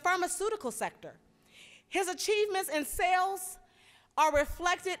in the pharmaceutical sector. His achievements in sales are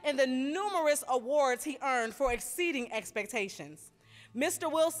reflected in the numerous awards he earned for exceeding expectations.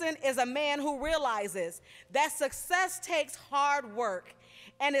 Mr. Wilson is a man who realizes that success takes hard work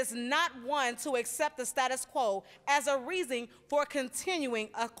and is not one to accept the status quo as a reason for continuing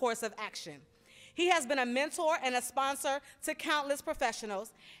a course of action. He has been a mentor and a sponsor to countless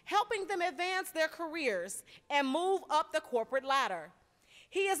professionals, helping them advance their careers and move up the corporate ladder.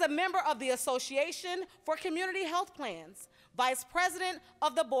 He is a member of the Association for Community Health Plans, vice president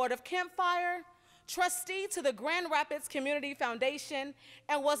of the board of Campfire, trustee to the Grand Rapids Community Foundation,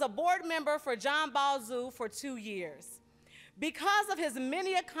 and was a board member for John Ball Zoo for 2 years. Because of his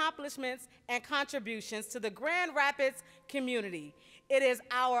many accomplishments and contributions to the Grand Rapids community, it is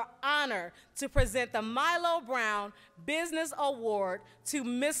our honor to present the Milo Brown Business Award to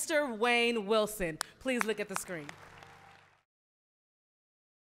Mr. Wayne Wilson. Please look at the screen.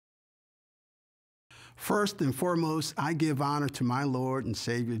 First and foremost, I give honor to my Lord and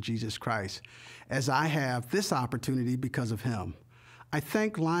Savior Jesus Christ, as I have this opportunity because of him. I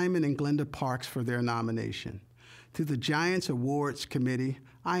thank Lyman and Glenda Parks for their nomination. Through the Giants Awards Committee,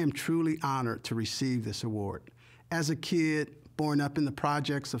 I am truly honored to receive this award. As a kid, born up in the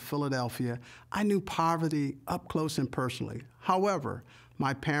projects of Philadelphia, I knew poverty up close and personally. However,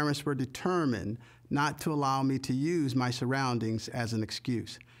 my parents were determined not to allow me to use my surroundings as an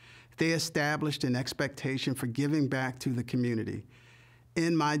excuse. They established an expectation for giving back to the community.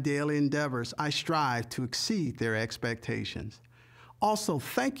 In my daily endeavors, I strive to exceed their expectations. Also,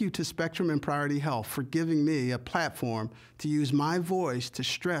 thank you to Spectrum and Priority Health for giving me a platform to use my voice to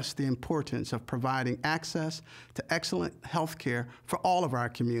stress the importance of providing access to excellent health care for all of our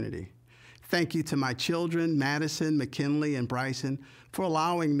community. Thank you to my children, Madison, McKinley, and Bryson, for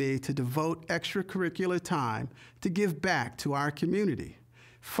allowing me to devote extracurricular time to give back to our community.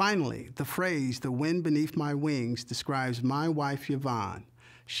 Finally, the phrase, "the wind beneath my wings," describes my wife, Yvonne.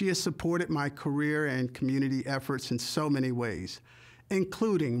 She has supported my career and community efforts in so many ways,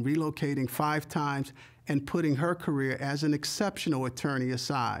 including relocating 5 times and putting her career as an exceptional attorney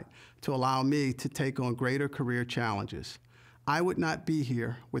aside to allow me to take on greater career challenges. I would not be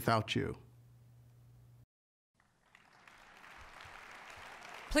here without you.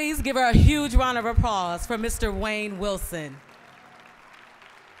 Please give her a huge round of applause for Mr. Wayne Wilson.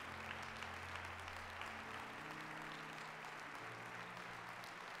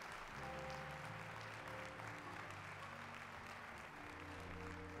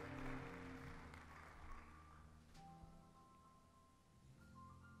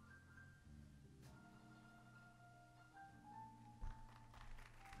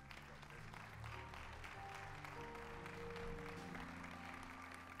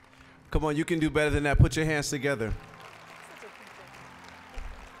 Come on, you can do better than that. Put your hands together.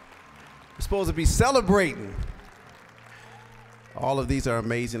 We're supposed to be celebrating. All of these are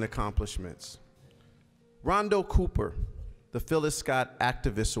amazing accomplishments. Rondo Cooper, the Phyllis Scott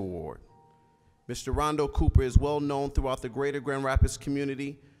Activist Award. Mr. Rondo Cooper is well known throughout the greater Grand Rapids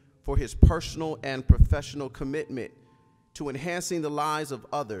community for his personal and professional commitment to enhancing the lives of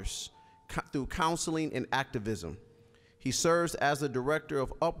others through counseling and activism. He serves as the director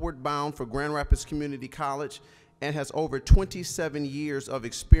of Upward Bound for Grand Rapids Community College and has over 27 years of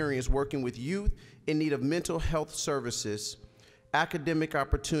experience working with youth in need of mental health services, academic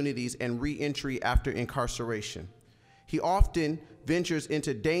opportunities, and re-entry after incarceration. He often ventures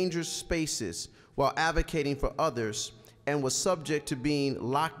into dangerous spaces while advocating for others and was subject to being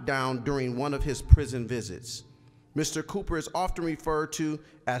locked down during one of his prison visits. Mr. Cooper is often referred to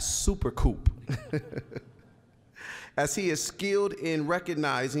as Super Coop. As he is skilled in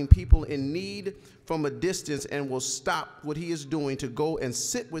recognizing people in need from a distance and will stop what he is doing to go and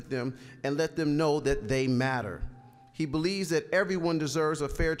sit with them and let them know that they matter. He believes that everyone deserves a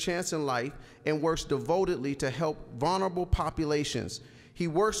fair chance in life and works devotedly to help vulnerable populations. He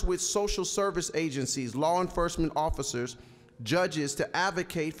works with social service agencies, law enforcement officers, judges to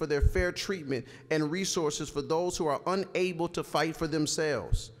advocate for their fair treatment and resources for those who are unable to fight for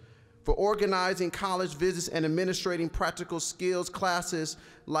themselves. For organizing college visits and administrating practical skills classes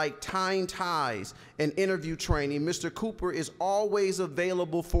like tying ties and interview training, Mr. Cooper is always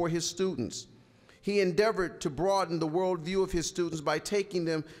available for his students. He endeavored to broaden the worldview of his students by taking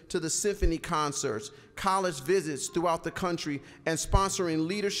them to the symphony concerts, college visits throughout the country, and sponsoring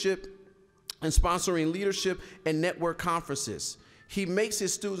leadership and network conferences. He makes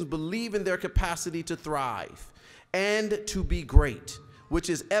his students believe in their capacity to thrive and to be great. which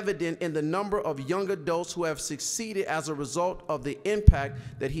is evident in the number of young adults who have succeeded as a result of the impact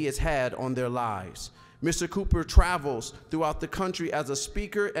that he has had on their lives. Mr. Cooper travels throughout the country as a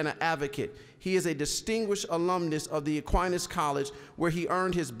speaker and an advocate. He is a distinguished alumnus of the Aquinas College, where he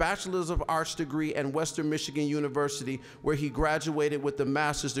earned his Bachelor's of Arts degree at Western Michigan University, where he graduated with a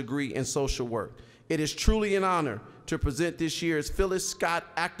master's degree in social work. It is truly an honor to present this year's Phyllis Scott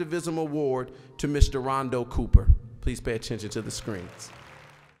Activism Award to Mr. Rondo Cooper. Please pay attention to the screens.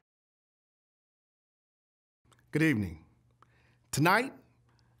 Good evening. Tonight,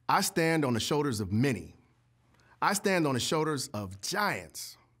 I stand on the shoulders of many. I stand on the shoulders of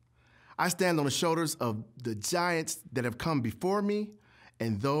giants. I stand on the shoulders of the giants that have come before me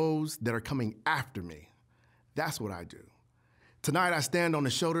and those that are coming after me. That's what I do. Tonight, I stand on the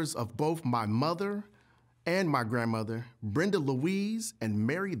shoulders of both my mother and my grandmother, Brenda Louise and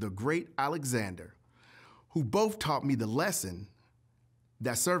Mary the Great Alexander, who both taught me the lesson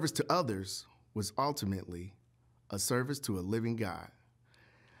that service to others was ultimately a service to a living God.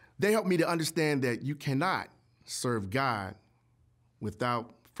 They helped me to understand that you cannot serve God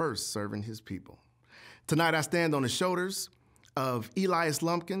without first serving his people. Tonight, I stand on the shoulders of Elias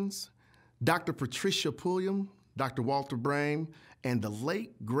Lumpkins, Dr. Patricia Pulliam, Dr. Walter Brame, and the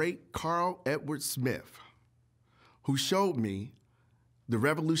late, great Carl Edward Smith, who showed me the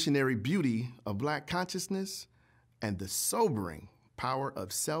revolutionary beauty of Black consciousness and the sobering power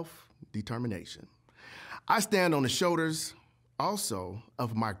of self-determination. I stand on the shoulders also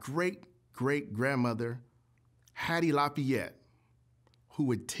of my great-great-grandmother, Hattie Lafayette,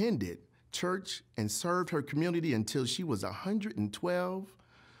 who attended church and served her community until she was 112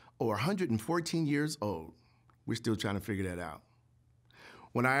 or 114 years old. We're still trying to figure that out.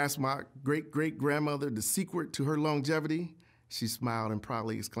 When I asked my great-great-grandmother the secret to her longevity, she smiled and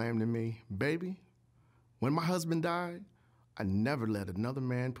proudly exclaimed to me, "Baby, when my husband died, I never let another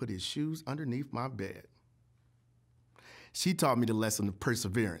man put his shoes underneath my bed." She taught me the lesson of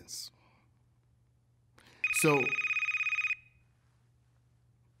perseverance. So,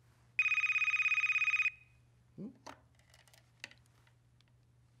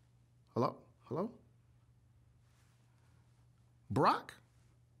 hello? Barack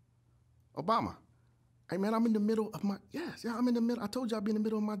Obama. Hey man, I'm in the middle of my, I'm in the middle. I told you I'd be in the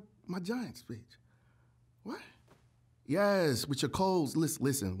middle of my giant speech. What? Yes, with your coals.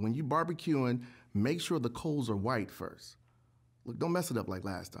 Listen, when you barbecuing, make sure the coals are white first. Look, don't mess it up like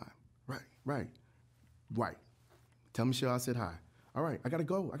last time. Right. White. Tell Michelle I said hi. All right, I gotta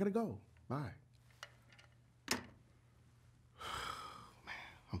go. Bye. Man,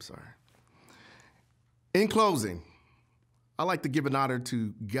 I'm sorry. In closing, I like to give an honor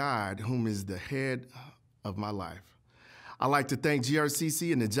to God, whom is the head of my life. I like to thank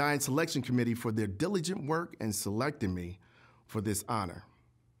GRCC and the Giant Selection Committee for their diligent work in selecting me for this honor.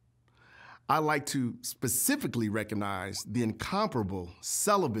 I like to specifically recognize the incomparable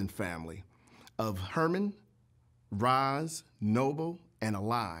Sullivan family of Herman, Roz, Noble, and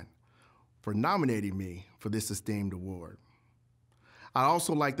Alon for nominating me for this esteemed award. I'd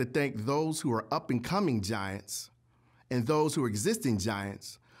also like to thank those who are up-and-coming giants and those who are existing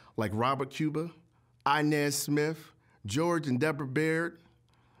giants like Robert Cuba, Inez Smith, George and Deborah Baird,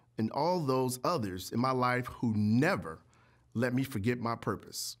 and all those others in my life who never let me forget my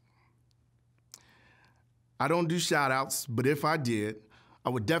purpose. I don't do shout outs, but if I did, I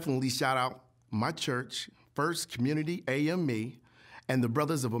would definitely shout out my church, First Community AME, and the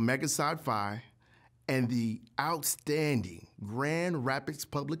Brothers of Omega Psi Phi, and the outstanding Grand Rapids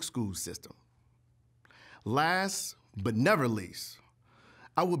Public School System. Last but never least,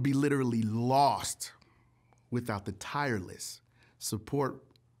 I would be literally lost without the tireless support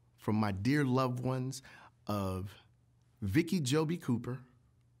from my dear loved ones of Vicky Joby Cooper,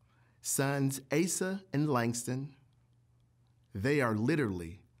 sons Asa and Langston. They are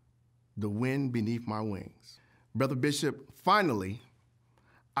literally the wind beneath my wings. Brother Bishop, finally,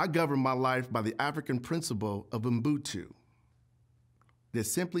 I govern my life by the African principle of Ubuntu.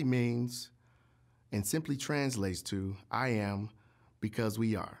 This simply means and simply translates to, I am because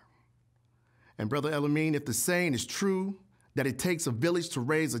we are. And Brother Elamine, if the saying is true, that it takes a village to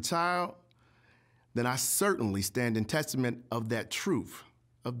raise a child, then I certainly stand in testament of that truth,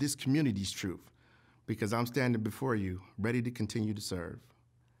 of this community's truth, because I'm standing before you, ready to continue to serve.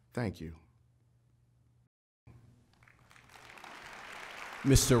 Thank you.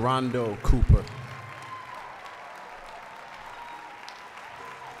 Mr. Rondo Cooper.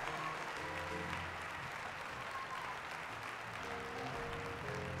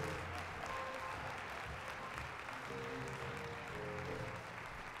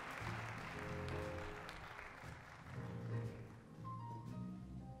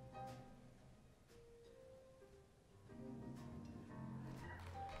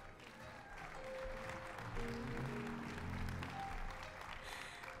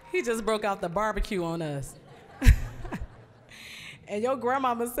 He just broke out the barbecue on us. And your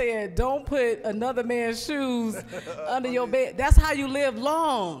grandmama said, don't put another man's shoes under your bed. That's how you live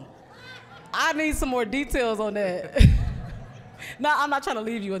long. I need some more details on that. No, I'm not trying to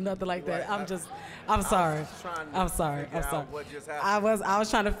leave you with nothing like that. I'm sorry. I'm sorry. I was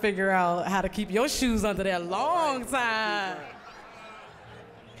trying to figure out how to keep your shoes under there a long time.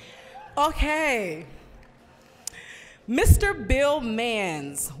 Okay. Mr. Bill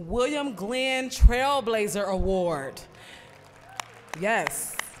Manns, William Glenn Trailblazer Award.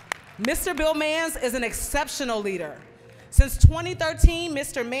 Yes. Mr. Bill Manns is an exceptional leader. Since 2013,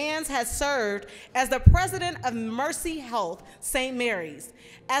 Mr. Manns has served as the president of Mercy Health St. Mary's,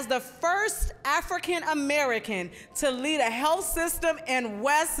 as the first African American to lead a health system in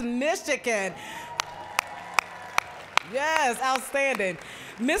West Michigan. Yes, outstanding.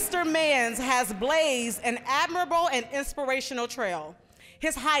 Mr. Manns has blazed an admirable and inspirational trail.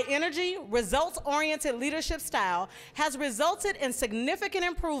 His high energy, results-oriented leadership style has resulted in significant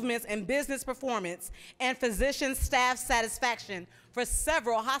improvements in business performance and physician staff satisfaction for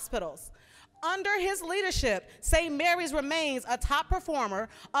several hospitals. Under his leadership, St. Mary's remains a top performer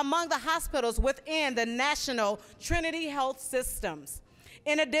among the hospitals within the national Trinity Health systems.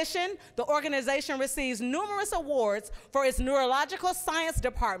 In addition, the organization receives numerous awards for its neurological science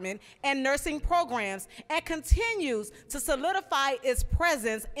department and nursing programs and continues to solidify its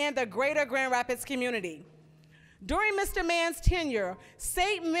presence in the greater Grand Rapids community. During Mr. Manns' tenure,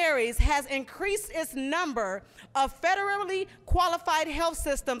 St. Mary's has increased its number of federally qualified health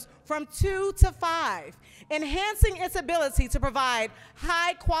systems from 2 to 5, enhancing its ability to provide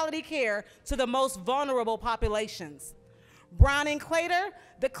high-quality care to the most vulnerable populations. Browning-Claytor,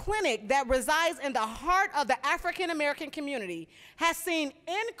 the clinic that resides in the heart of the African American community, has seen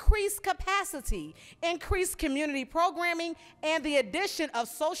increased capacity, increased community programming, and the addition of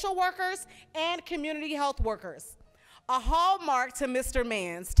social workers and community health workers. A hallmark to Mr.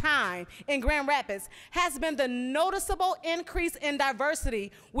 Manns' time in Grand Rapids has been the noticeable increase in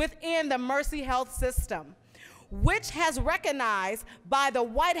diversity within the Mercy Health system, which has recognized by the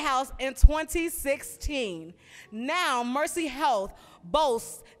White House in 2016. Now, Mercy Health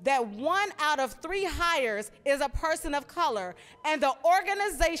boasts that 1 out of 3 hires is a person of color, and the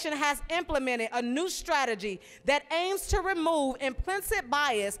organization has implemented a new strategy that aims to remove implicit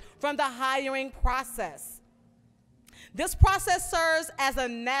bias from the hiring process. This process serves as a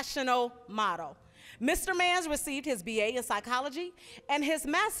national model. Mr. Manns received his BA in psychology and his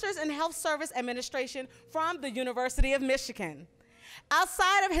master's in health service administration from the University of Michigan.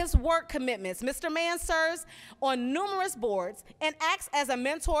 Outside of his work commitments, Mr. Manns serves on numerous boards and acts as a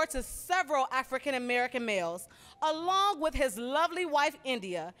mentor to several African American males. Along with his lovely wife,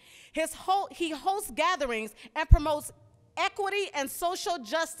 India, he hosts gatherings and promotes equity and social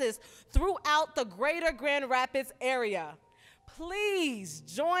justice throughout the greater Grand Rapids area. Please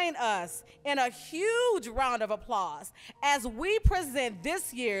join us in a huge round of applause as we present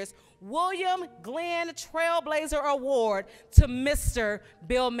this year's William Glenn Trailblazer Award to Mr.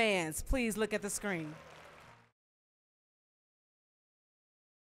 Bill Manns. Please look at the screen.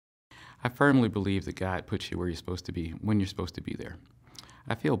 I firmly believe that God puts you where you're supposed to be when you're supposed to be there.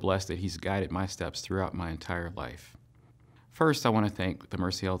 I feel blessed that He's guided my steps throughout my entire life. First, I want to thank the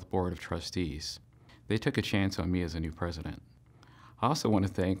Mercy Health Board of Trustees. They took a chance on me as a new president. I also want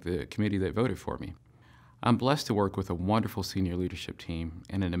to thank the committee that voted for me. I'm blessed to work with a wonderful senior leadership team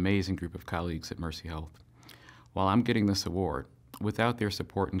and an amazing group of colleagues at Mercy Health. While I'm getting this award, without their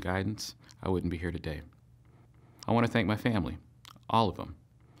support and guidance, I wouldn't be here today. I want to thank my family, all of them.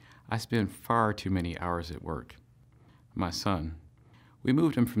 I spend far too many hours at work. My son, we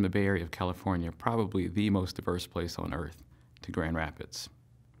moved him from the Bay Area of California, probably the most diverse place on earth, to Grand Rapids.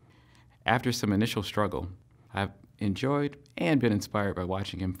 After some initial struggle, I've enjoyed and been inspired by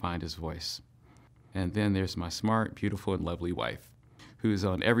watching him find his voice. And then there's my smart, beautiful, and lovely wife, who's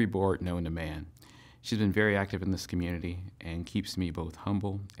on every board known to man. She's been very active in this community and keeps me both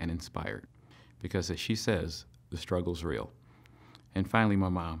humble and inspired, because as she says, the struggle's real. And finally, my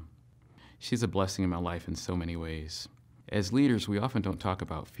mom. She's a blessing in my life in so many ways. As leaders, we often don't talk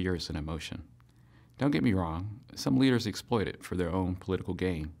about fears and emotion. Don't get me wrong, some leaders exploit it for their own political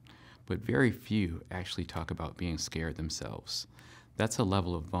gain, but very few actually talk about being scared themselves. That's a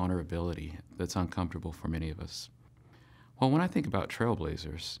level of vulnerability that's uncomfortable for many of us. Well, when I think about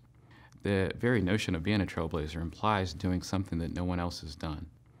trailblazers, the very notion of being a trailblazer implies doing something that no one else has done,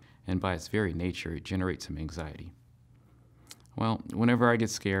 and by its very nature, it generates some anxiety. Well, whenever I get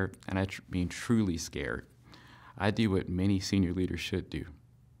scared, and I mean truly scared, I do what many senior leaders should do.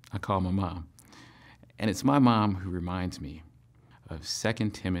 I call my mom. And it's my mom who reminds me of 2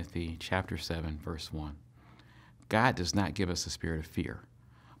 Timothy chapter 7, verse 1. God does not give us a spirit of fear,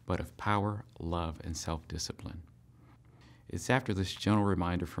 but of power, love, and self-discipline. It's after this gentle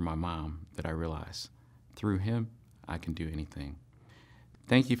reminder from my mom that I realize, through him, I can do anything.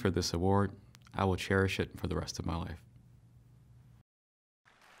 Thank you for this award. I will cherish it for the rest of my life.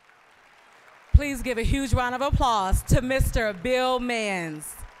 Please give a huge round of applause to Mr. Bill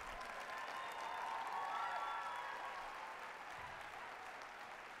Manns.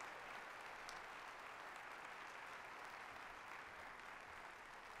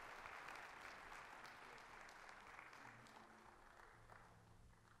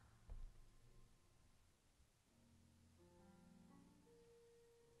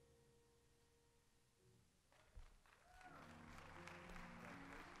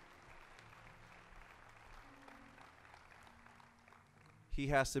 He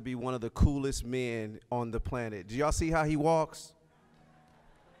has to be one of the coolest men on the planet. Do y'all see how he walks?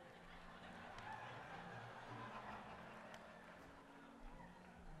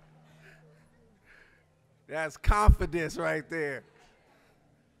 That's confidence right there.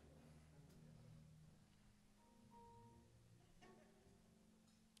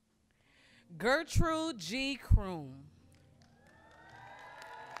 Gertrude G. Kroom.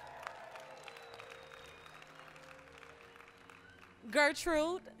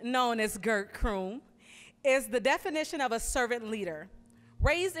 Gertrude, known as Gert Kroom, is the definition of a servant leader.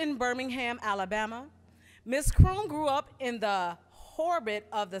 Raised in Birmingham, Alabama, Ms. Kroom grew up in the orbit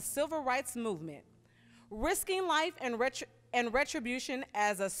of the civil rights movement, risking life and retribution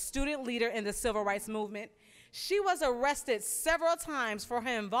as a student leader in the civil rights movement. She was arrested several times for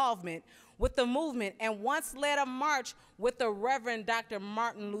her involvement with the movement and once led a march with the Reverend Dr.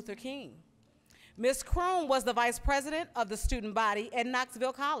 Martin Luther King. Ms. Kroom was the vice president of the student body at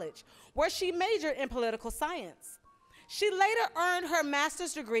Knoxville College, where she majored in political science. She later earned her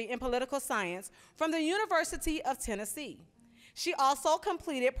master's degree in political science from the University of Tennessee. She also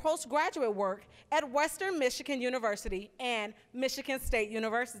completed postgraduate work at Western Michigan University and Michigan State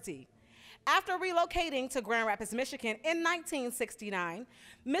University. After relocating to Grand Rapids, Michigan in 1969,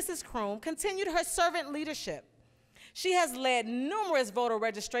 Mrs. Kroom continued her servant leadership. She has led numerous voter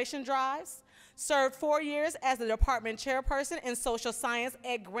registration drives, served 4 years as the department chairperson in social science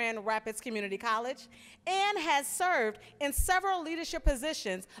at Grand Rapids Community College, and has served in several leadership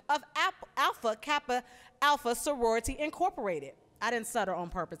positions of Alpha Kappa Alpha Sorority Incorporated. I didn't stutter on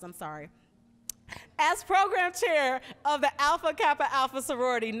purpose, I'm sorry. As program chair of the Alpha Kappa Alpha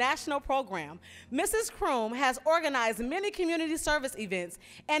Sorority National Program, Mrs. Kroom has organized many community service events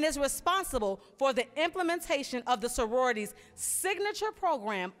and is responsible for the implementation of the sorority's signature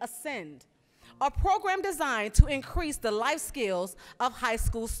program, Ascend, a program designed to increase the life skills of high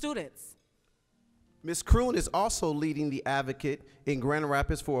school students. Ms. Kroom is also leading the advocate in Grand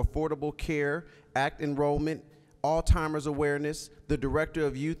Rapids for Affordable Care Act enrollment, Alzheimer's awareness, the director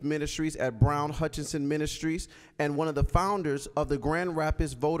of youth ministries at Brown Hutchinson Ministries, and one of the founders of the Grand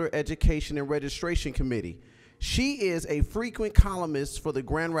Rapids Voter Education and Registration Committee. She is a frequent columnist for the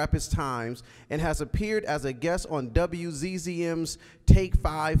Grand Rapids Times and has appeared as a guest on WZZM's Take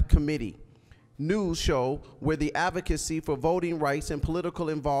 5 Committee news show, where the advocacy for voting rights and political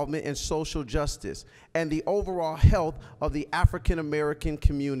involvement in social justice and the overall health of the African American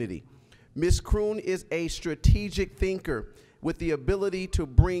community. Ms. Kroom is a strategic thinker with the ability to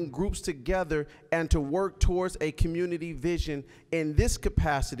bring groups together and to work towards a community vision. In this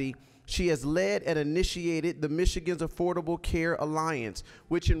capacity, she has led and initiated the Michigan's Affordable Care Alliance,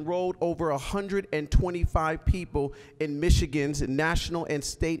 which enrolled over 125 people in Michigan's national and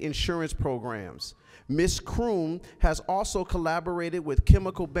state insurance programs. Ms. Kroom has also collaborated with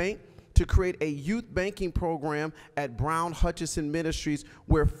Chemical Bank to create a youth banking program at Brown Hutchinson Ministries,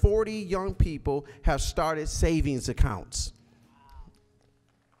 where 40 young people have started savings accounts.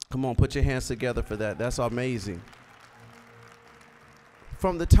 Come on, put your hands together for that. That's amazing.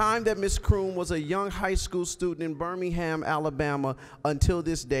 From the time that Ms. Kroom was a young high school student in Birmingham, Alabama, until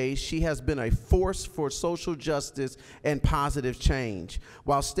this day, she has been a force for social justice and positive change.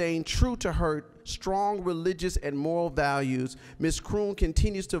 While staying true to her strong religious and moral values, Ms. Kroom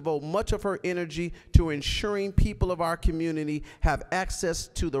continues to devote much of her energy to ensuring people of our community have access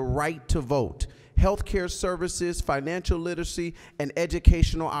to the right to vote, healthcare services, financial literacy, and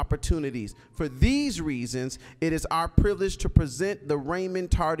educational opportunities. For these reasons, it is our privilege to present the Raymond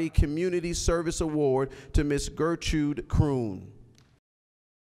Tardy Community Service Award to Ms. Gertrude Kroom.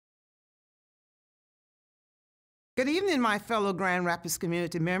 Good evening, my fellow Grand Rapids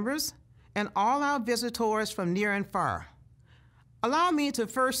community members and all our visitors from near and far. Allow me to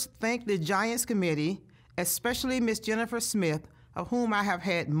first thank the Giants Committee, especially Ms. Jennifer Smith, of whom I have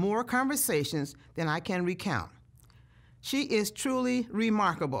had more conversations than I can recount. She is truly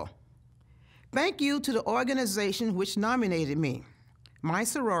remarkable. Thank you to the organization which nominated me, my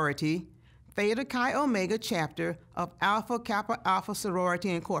sorority, Theta Chi Omega chapter of Alpha Kappa Alpha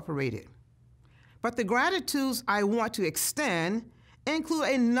Sorority Incorporated. But the gratitudes I want to extend include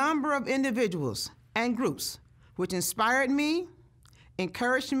a number of individuals and groups which inspired me,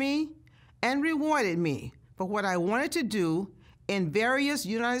 encouraged me, and rewarded me for what I wanted to do in various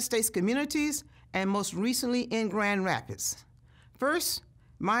United States communities and most recently in Grand Rapids. First,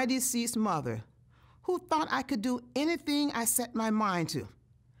 my deceased mother, who thought I could do anything I set my mind to.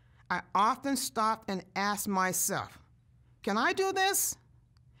 I often stopped and asked myself, can I do this?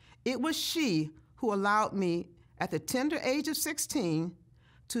 It was she who allowed me, at the tender age of 16,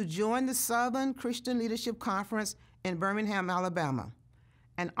 to join the Southern Christian Leadership Conference in Birmingham, Alabama,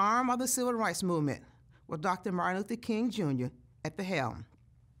 an arm of the Civil Rights Movement, with Dr. Martin Luther King Jr. at the helm.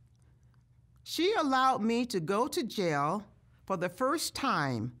 She allowed me to go to jail for the first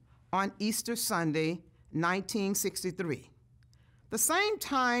time on Easter Sunday, 1963. The same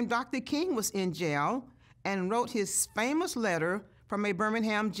time Dr. King was in jail and wrote his famous letter from a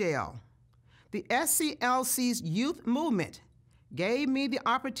Birmingham jail. The SCLC's youth movement gave me the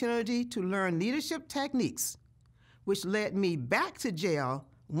opportunity to learn leadership techniques, which led me back to jail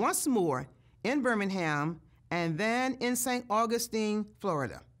once more in Birmingham and then in St. Augustine,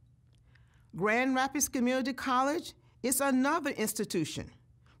 Florida. Grand Rapids Community College is another institution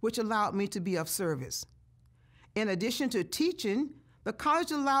which allowed me to be of service. In addition to teaching, the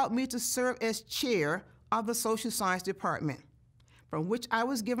college allowed me to serve as chair of the social science department, from which I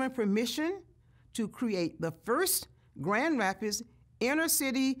was given permission to create the first Grand Rapids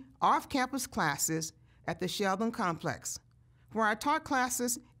inner-city off-campus classes at the Sheldon Complex, where I taught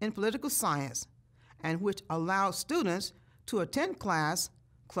classes in political science and which allowed students to attend class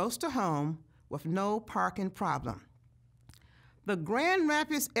close to home with no parking problem. The Grand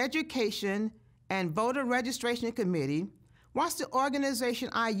Rapids Education and Voter Registration Committee was the organization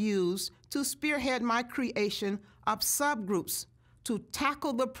I used to spearhead my creation of subgroups to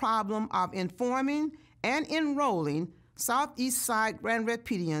tackle the problem of informing and enrolling Southeast Side Grand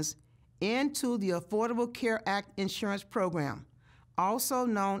Rapidians into the Affordable Care Act insurance program, also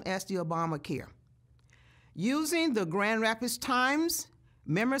known as the Obamacare. Using the Grand Rapids Times,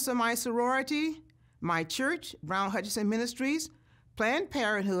 members of my sorority, my church, Brown Hutchinson Ministries, Planned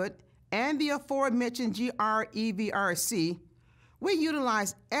Parenthood, and the aforementioned GREVRC, we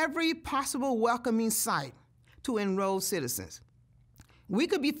utilize every possible welcoming site to enroll citizens. We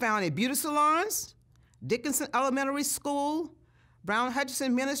could be found at beauty salons, Dickinson Elementary School, Brown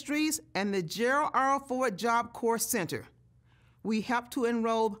Hutchinson Ministries, and the Gerald R. Ford Job Corps Center. We helped to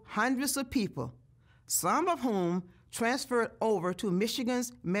enroll hundreds of people, some of whom transferred over to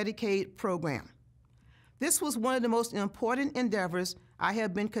Michigan's Medicaid program. This was one of the most important endeavors I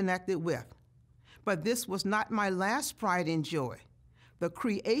have been connected with. But this was not my last pride and joy. The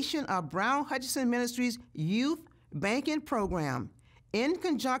creation of Brown Hutchinson Ministries' Youth Banking Program, in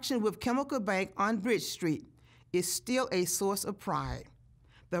conjunction with Chemical Bank on Bridge Street, is still a source of pride.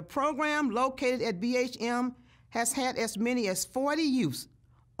 The program, located at BHM, has had as many as 40 youths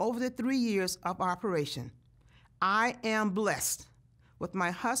over the 3 years of operation. I am blessed with my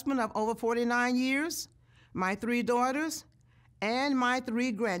husband of over 49 years, my 3 daughters, and my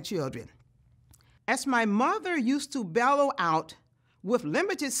 3 grandchildren. As my mother used to bellow out with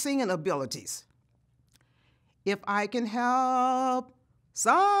limited singing abilities, if I can help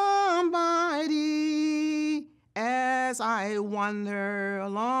somebody as I wander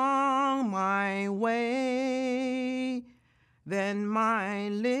along my way, then my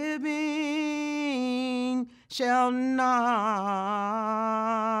living shall not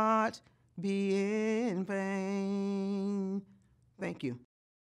be in vain. Thank you.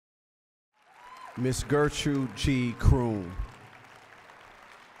 Miss Gertrude G. Kroon.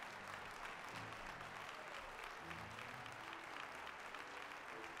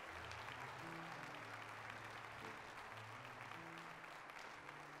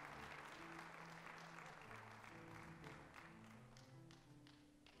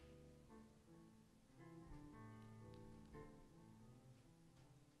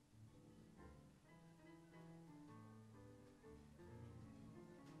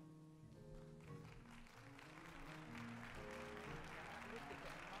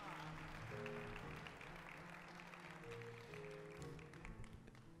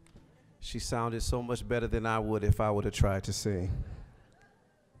 She sounded so much better than I would if I would have tried to sing.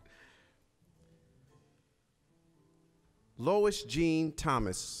 Lois Jean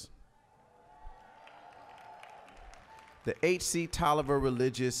Thomas. the H.C. Tolliver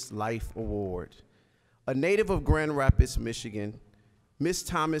Religious Life Award. A native of Grand Rapids, Michigan, Ms.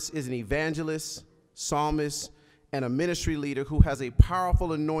 Thomas is an evangelist, psalmist, and a ministry leader who has a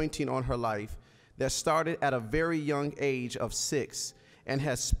powerful anointing on her life that started at a very young age of 6 and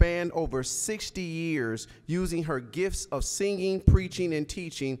has spanned over 60 years using her gifts of singing, preaching, and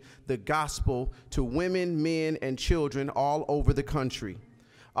teaching the gospel to women, men, and children all over the country.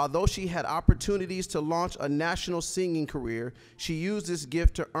 Although she had opportunities to launch a national singing career, she used this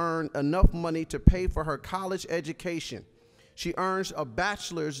gift to earn enough money to pay for her college education. She earns a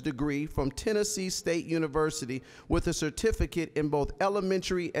bachelor's degree from Tennessee State University with a certificate in both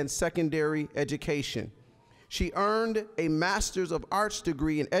elementary and secondary education. She earned a Master's of Arts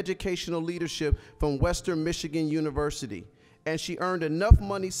degree in educational leadership from Western Michigan University, and she earned enough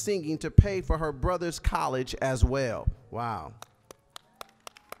money singing to pay for her brother's college as well. Wow.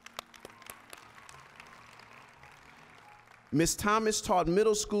 Ms. Thomas taught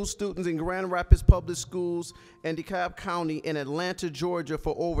middle school students in Grand Rapids Public Schools and DeKalb County in Atlanta, Georgia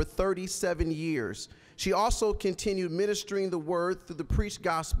for over 37 years. She also continued ministering the word through the preached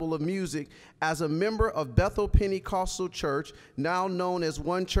gospel of music as a member of Bethel Pentecostal Church, now known as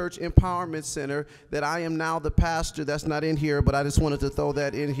One Church Empowerment Center, that I am now the pastor. That's not in here, but I just wanted to throw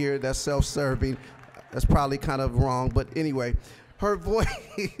that in here. That's self-serving. That's probably kind of wrong, but anyway, her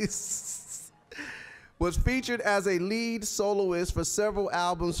voice was featured as a lead soloist for several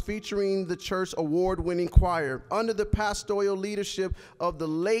albums featuring the church award-winning choir under the pastoral leadership of the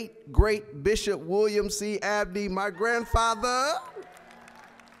late, great Bishop William C. Abney, my grandfather.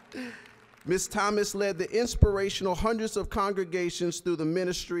 Ms. Thomas led the inspirational hundreds of congregations through the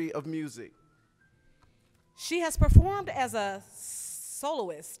ministry of music. She has performed as a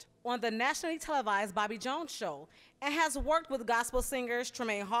soloist on the nationally televised Bobby Jones Show and has worked with gospel singers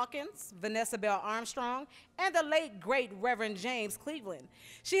Tremaine Hawkins, Vanessa Bell Armstrong, and the late, great Reverend James Cleveland.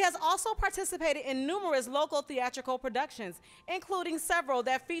 She has also participated in numerous local theatrical productions, including several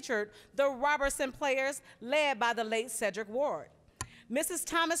that featured the Robertson Players, led by the late Cedric Ward. Mrs.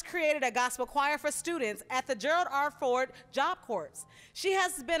 Thomas created a gospel choir for students at the Gerald R. Ford Job Corps. She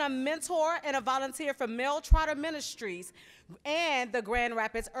has been a mentor and a volunteer for Mel Trotter Ministries and the Grand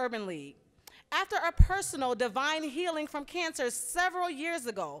Rapids Urban League. After a personal divine healing from cancer several years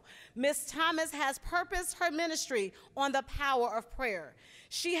ago, Ms. Thomas has purposed her ministry on the power of prayer.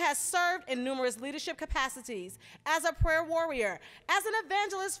 She has served in numerous leadership capacities as a prayer warrior, as an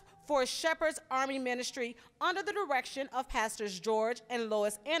evangelist for Shepherd's Army Ministry under the direction of Pastors George and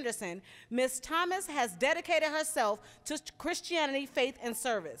Lois Anderson. Ms. Thomas has dedicated herself to Christianity, faith, and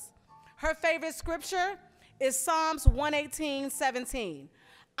service. Her favorite scripture is Psalms 118:17.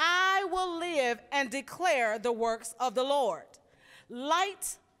 I will live and declare the works of the Lord. Like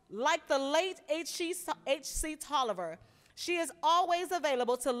the late H.C. Tolliver, she is always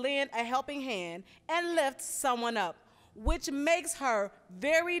available to lend a helping hand and lift someone up, which makes her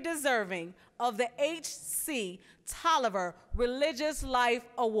very deserving of the H.C. Tolliver Religious Life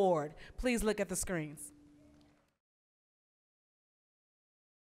Award. Please look at the screens.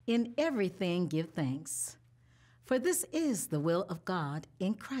 In everything give thanks, for this is the will of God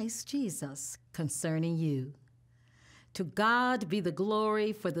in Christ Jesus concerning you. To God be the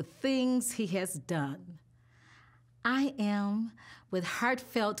glory for the things he has done. I am, with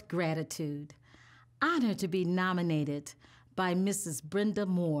heartfelt gratitude, honored to be nominated by Mrs. Brenda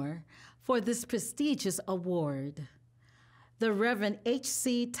Moore for this prestigious award, the Reverend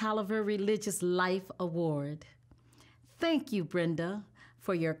H.C. Tolliver Religious Life Award. Thank you, Brenda,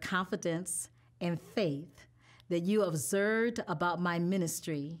 for your confidence and faith that you observed about my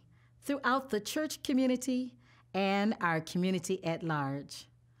ministry throughout the church community and our community at large.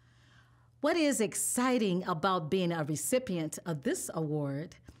 What is exciting about being a recipient of this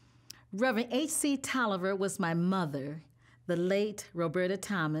award, Reverend H.C. Tolliver was my mother, the late Roberta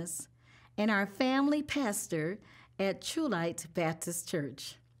Thomas, and our family pastor at True Light Baptist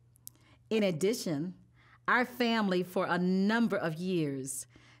Church. In addition, our family for a number of years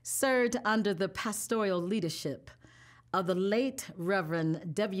served under the pastoral leadership of the late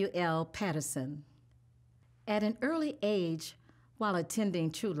Reverend W.L. Patterson. At an early age, while attending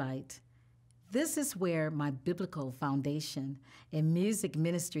True Light, this is where my biblical foundation in music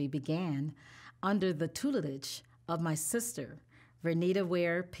ministry began under the tutelage of my sister, Vernita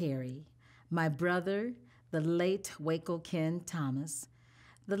Ware Perry, my brother, the late Waco Ken Thomas,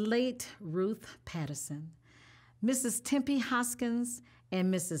 the late Ruth Patterson, Mrs. Tempe Hoskins,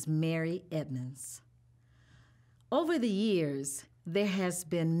 and Mrs. Mary Edmonds. Over the years, there has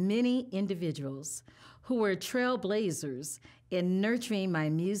been many individuals who were trailblazers in nurturing my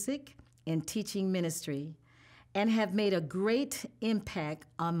music and teaching ministry, and have made a great impact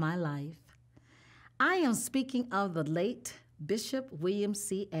on my life. I am speaking of the late Bishop William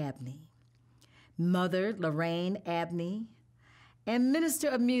C. Abney, Mother Lorraine Abney, and Minister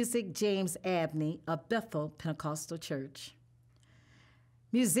of Music James Abney of Bethel Pentecostal Church.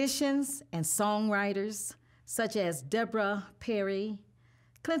 Musicians and songwriters such as Deborah Perry,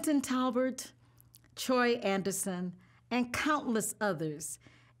 Clinton Talbert, Troy Anderson, and countless others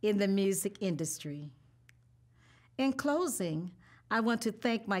in the music industry. In closing, I want to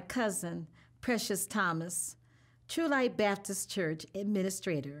thank my cousin, Precious Thomas, True Light Baptist Church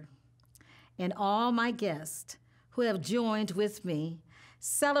administrator, and all my guests who have joined with me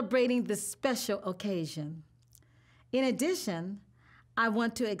celebrating this special occasion. In addition, I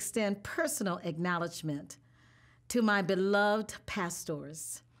want to extend personal acknowledgement to my beloved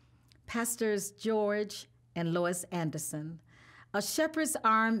pastors, Pastors George and Lois Anderson of Shepherd's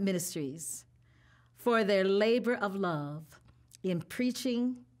Arm Ministries, for their labor of love in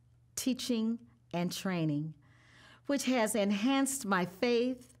preaching, teaching, and training, which has enhanced my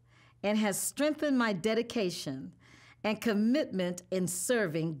faith and has strengthened my dedication and commitment in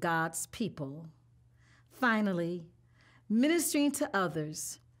serving God's people. Finally, ministering to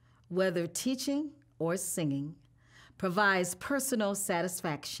others, whether teaching or singing, provides personal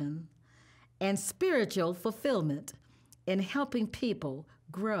satisfaction and spiritual fulfillment in helping people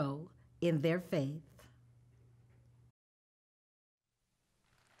grow in their faith.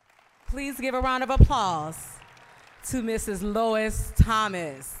 Please give a round of applause to Mrs. Lois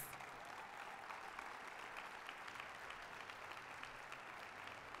Thomas.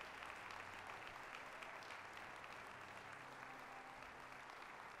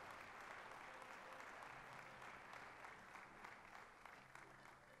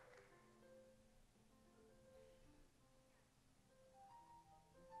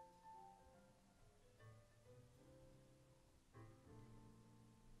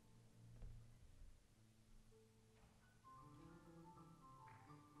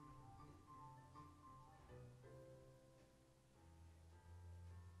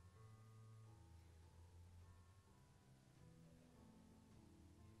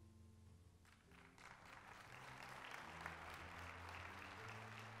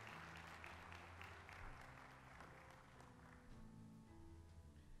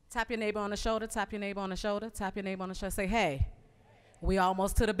 Tap your neighbor on the shoulder, tap your neighbor on the shoulder, tap your neighbor on the shoulder. Say, hey, we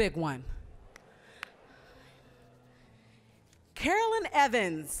almost to the big one. Carolyn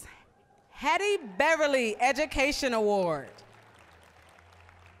Evans, Hattie Beverly Education Award.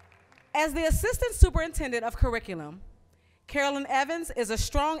 As the Assistant Superintendent of Curriculum, Carolyn Evans is a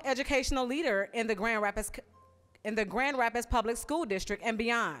strong educational leader in the Grand Rapids Public School District and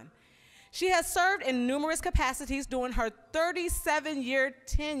beyond. She has served in numerous capacities during her 37-year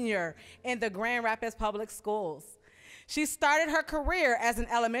tenure in the Grand Rapids Public Schools. She started her career as an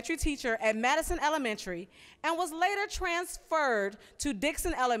elementary teacher at Madison Elementary and was later transferred to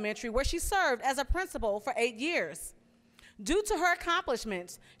Dixon Elementary, where she served as a principal for 8 years. Due to her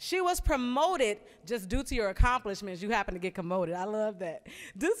accomplishments, she was promoted. Just due to your accomplishments, you happen to get promoted. I love that.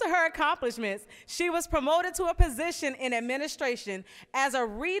 Due to her accomplishments, she was promoted to a position in administration as a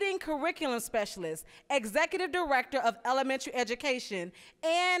reading curriculum specialist, executive director of elementary education,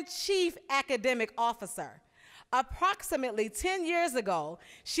 and chief academic officer. Approximately 10 years ago,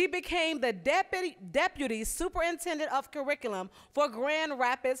 she became the deputy superintendent of curriculum for Grand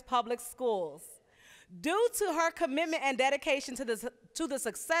Rapids Public Schools. Due to her commitment and dedication to the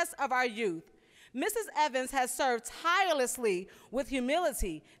success of our youth, Mrs. Evans has served tirelessly with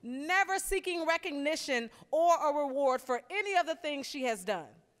humility, never seeking recognition or a reward for any of the things she has done.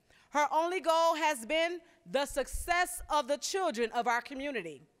 Her only goal has been the success of the children of our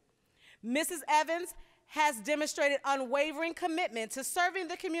community. Mrs. Evans has demonstrated unwavering commitment to serving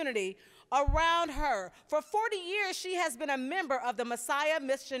the community around her. For 40 years, she has been a member of the Messiah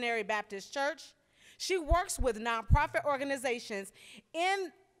Missionary Baptist Church. She works with nonprofit organizations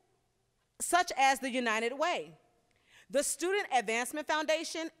such as the United Way, the Student Advancement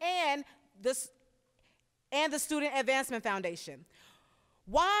Foundation, and the Student Advancement Foundation.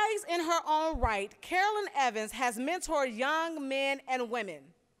 Wise in her own right, Carolyn Evans has mentored young men and women.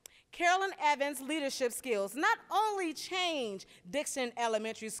 Carolyn Evans' leadership skills not only changed Dixon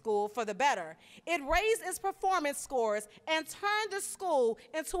Elementary School for the better, it raised its performance scores and turned the school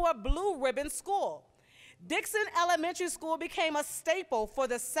into a blue ribbon school. Dixon Elementary School became a staple for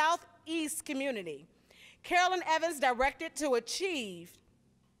the Southeast community. Carolyn Evans directed to achieve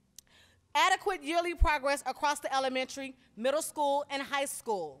Adequate yearly progress across the elementary, middle school, and high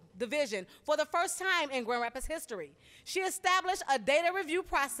school division for the first time in Grand Rapids history. She established a data review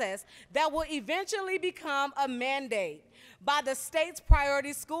process that will eventually become a mandate by the state's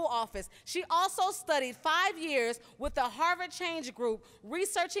Priority School Office. She also studied 5 years with the Harvard Change Group,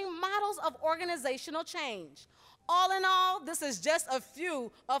 researching models of organizational change. All in all, this is just a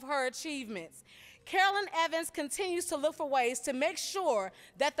few of her achievements. Carolyn Evans continues to look for ways to make sure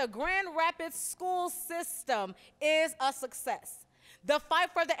that the Grand Rapids school system is a success. The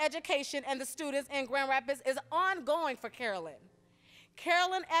fight for the education and the students in Grand Rapids is ongoing for Carolyn.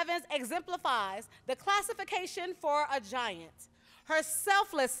 Carolyn Evans exemplifies the classification for a giant. Her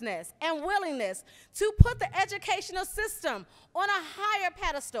selflessness and willingness to put the educational system on a higher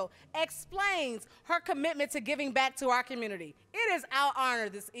pedestal explains her commitment to giving back to our community. It is our honor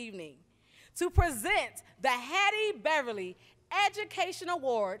this evening to present the Hattie Beverly Education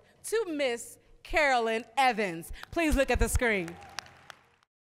Award to Miss Carolyn Evans. Please look at the screen.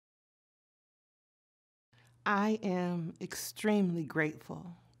 I am extremely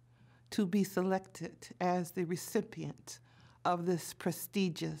grateful to be selected as the recipient of this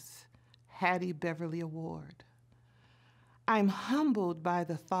prestigious Hattie Beverly Award. I'm humbled by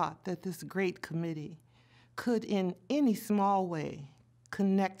the thought that this great committee could in any small way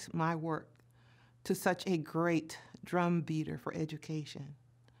connect my work to such a great drumbeater for education.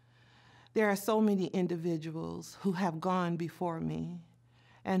 There are so many individuals who have gone before me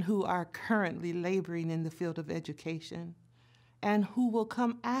and who are currently laboring in the field of education and who will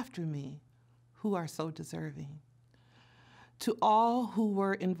come after me who are so deserving. To all who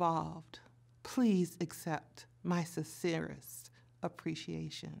were involved, please accept my sincerest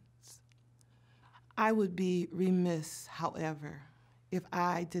appreciations. I would be remiss, however, if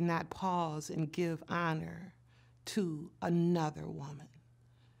I did not pause and give honor to another woman,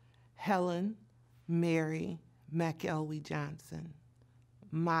 Helen Mary McElwee Johnson,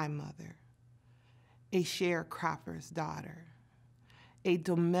 my mother, a sharecropper's daughter, a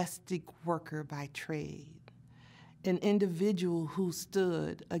domestic worker by trade, an individual who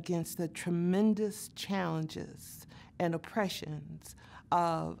stood against the tremendous challenges and oppressions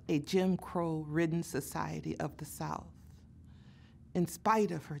of a Jim Crow-ridden society of the South. In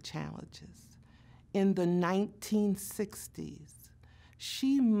spite of her challenges, in the 1960s,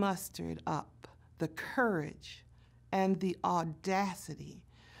 she mustered up the courage and the audacity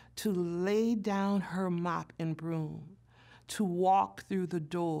to lay down her mop and broom, to walk through the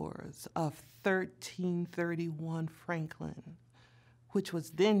doors of 1331 Franklin, which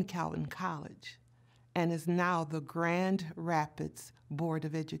was then Calvin College, and is now the Grand Rapids Board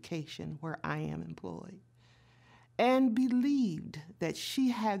of Education, where I am employed, and believed that she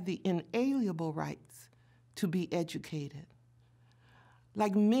had the inalienable rights to be educated.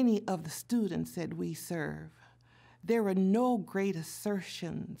 Like many of the students that we serve, there are no great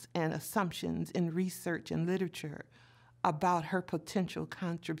assertions and assumptions in research and literature about her potential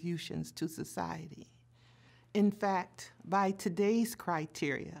contributions to society. In fact, by today's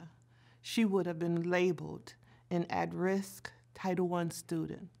criteria, she would have been labeled an at-risk Title I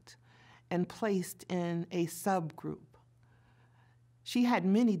student and placed in a subgroup. She had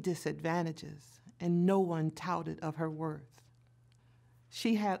many disadvantages, and no one touted of her worth.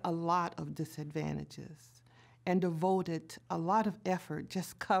 She had a lot of disadvantages and devoted a lot of effort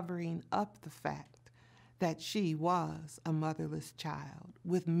just covering up the fact that she was a motherless child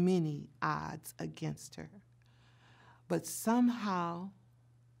with many odds against her. But somehow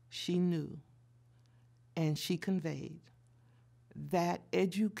she knew and she conveyed that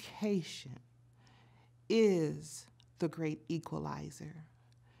education is the great equalizer.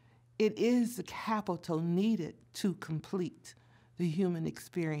 It is the capital needed to complete the human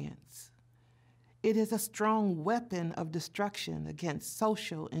experience. It is a strong weapon of destruction against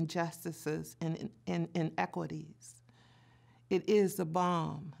social injustices and inequities. It is the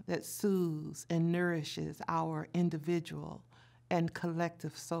balm that soothes and nourishes our individual and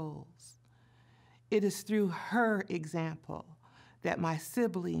collective souls. It is through her example that my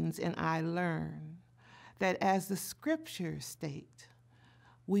siblings and I learn that, as the scriptures state,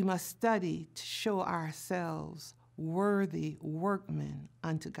 we must study to show ourselves worthy workmen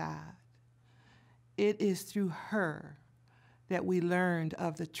unto God. It is through her that we learned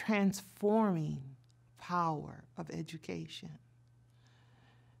of the transforming power of education.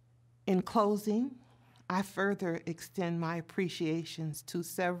 In closing, I further extend my appreciations to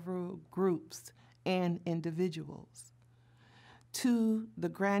several groups and individuals, to the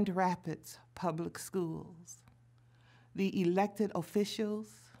Grand Rapids Public Schools, the elected officials,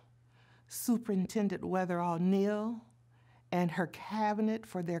 Superintendent Weatherall Neal, and her cabinet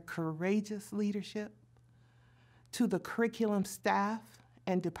for their courageous leadership, to the curriculum staff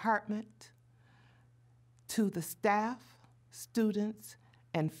and department, to the staff, students,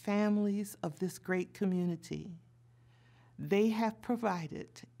 and families of this great community. They have provided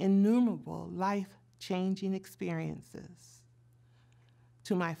innumerable life-changing experiences.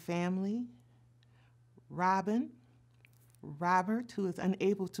 To my family, Robin, Robert, who is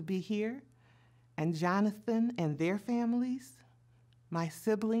unable to be here, and Jonathan and their families, my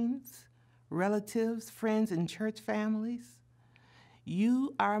siblings, relatives, friends, and church families,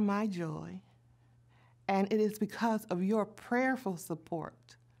 you are my joy, and it is because of your prayerful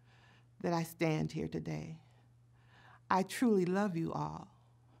support that I stand here today. I truly love you all.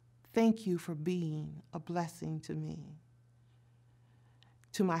 Thank you for being a blessing to me.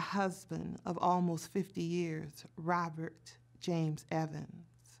 To my husband of almost 50 years, Robert James Evans,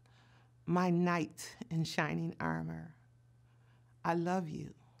 my knight in shining armor, I love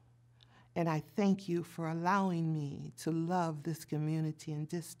you, and I thank you for allowing me to love this community and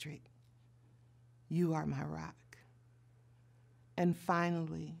district. You are my rock. And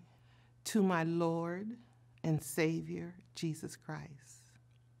finally, to my Lord and Savior, Jesus Christ,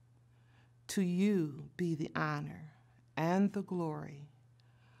 to you be the honor and the glory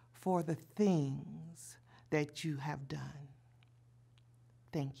for the things that you have done.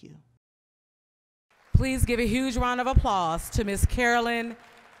 Thank you. Please give a huge round of applause to Ms. Carolyn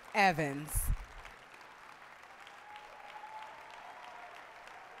Evans.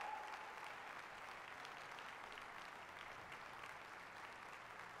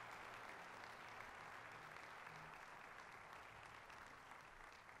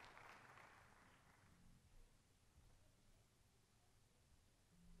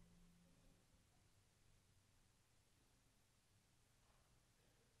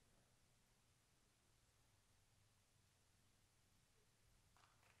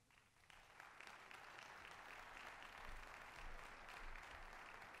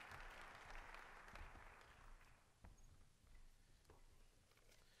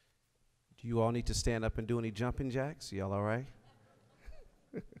 Do you all need to stand up and do any jumping jacks? Y'all all right?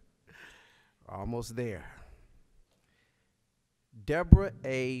 Almost there. Deborah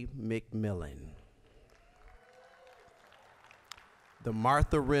A. McMillan, the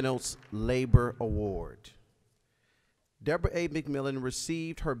Martha Reynolds Labor Award. Deborah A. McMillan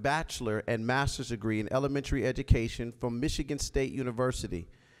received her bachelor and master's degree in elementary education from Michigan State University.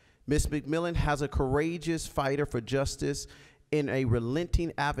 Ms. McMillan has a courageous fighter for justice and a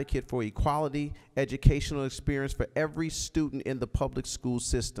relenting advocate for equality educational experience for every student in the public school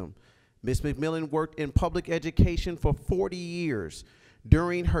system. Ms. McMillan worked in public education for 40 years.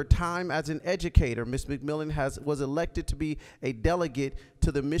 During her time as an educator, Ms. McMillan was elected to be a delegate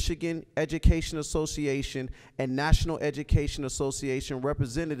to the Michigan Education Association and National Education Association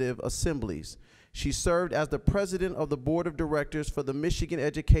Representative Assemblies. She served as the president of the board of directors for the Michigan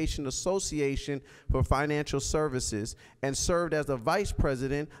Education Association for Financial Services and served as the vice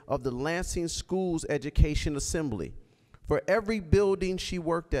president of the Lansing Schools Education Assembly. For every building she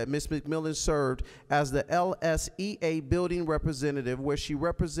worked at, Ms. McMillan served as the LSEA building representative, where she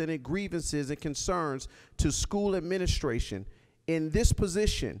represented grievances and concerns to school administration. In this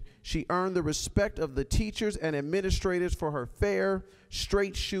position, she earned the respect of the teachers and administrators for her fair,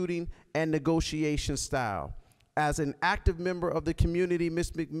 straight shooting, and negotiation style. As an active member of the community,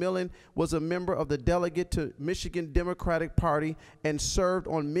 Ms. McMillan was a member of the delegate to Michigan Democratic Party and served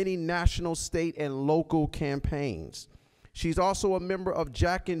on many national, state, and local campaigns. She's also a member of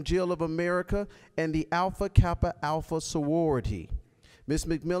Jack and Jill of America and the Alpha Kappa Alpha sorority. Ms.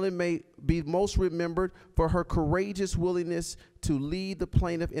 McMillan may be most remembered for her courageous willingness to lead the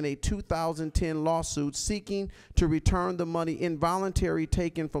plaintiff in a 2010 lawsuit seeking to return the money involuntarily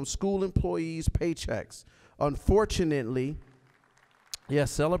taken from school employees' paychecks. Unfortunately, yes,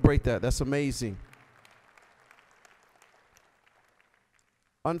 celebrate that. That's amazing.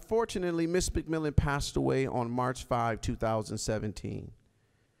 Unfortunately, Ms. McMillan passed away on March 5, 2017,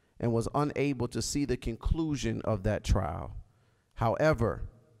 and was unable to see the conclusion of that trial. However,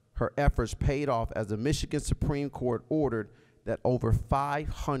 her efforts paid off as the Michigan Supreme Court ordered that over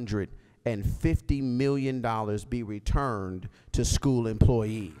 $550 million be returned to school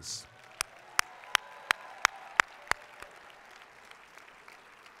employees.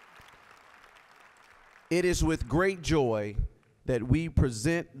 It is with great joy that we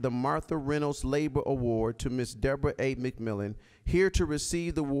present the Martha Reynolds Labor Award to Ms. Deborah A. McMillan. Here to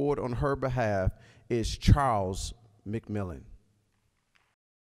receive the award on her behalf is Charles McMillan.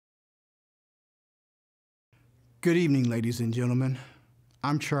 Good evening, ladies and gentlemen.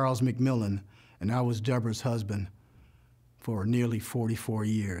 I'm Charles McMillan, and I was Deborah's husband. for nearly 44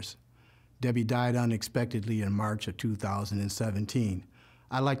 years. Debbie died unexpectedly in March of 2017.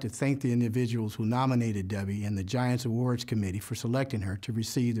 I'd like to thank the individuals who nominated Debbie and the Giants Awards Committee for selecting her to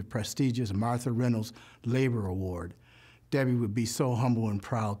receive the prestigious Martha Reynolds Labor Award. Debbie would be so humble and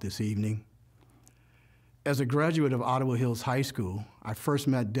proud this evening. As a graduate of Ottawa Hills High School, I first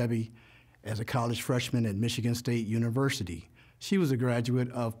met Debbie as a college freshman at Michigan State University. She was a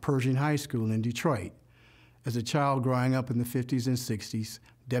graduate of Pershing High School in Detroit. As a child growing up in the 50s and 60s,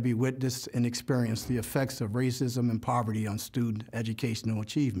 Debbie witnessed and experienced the effects of racism and poverty on student educational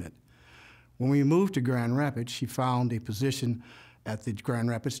achievement. When we moved to Grand Rapids, she found a position at the Grand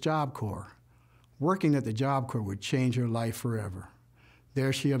Rapids Job Corps. Working at the Job Corps would change her life forever.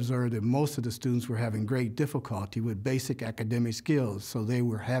 There she observed that most of the students were having great difficulty with basic academic skills, so they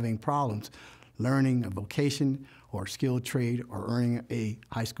were having problems learning a vocation or skilled trade or earning a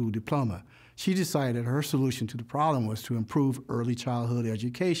high school diploma. She decided her solution to the problem was to improve early childhood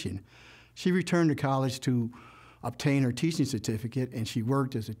education. She returned to college to obtain her teaching certificate, and she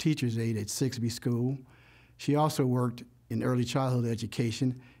worked as a teacher's aide at Sixby School. She also worked in early childhood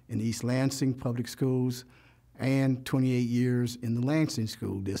education in East Lansing Public Schools and 28 years in the Lansing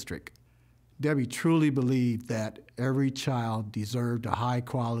School District. Debbie truly believed that every child deserved a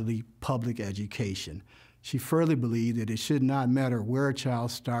high-quality public education. She further believed that it should not matter where a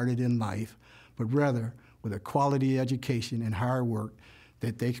child started in life, but rather with a quality education and hard work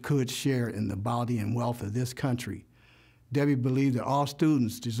that they could share in the bounty and wealth of this country. Debbie believed that all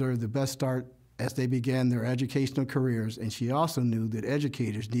students deserved the best start as they began their educational careers, and she also knew that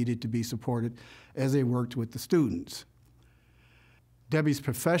educators needed to be supported as they worked with the students. Debbie's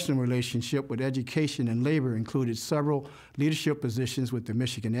professional relationship with education and labor included several leadership positions with the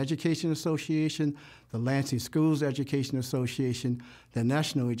Michigan Education Association, the Lansing Schools Education Association, the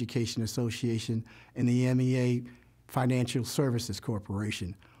National Education Association, and the MEA Financial Services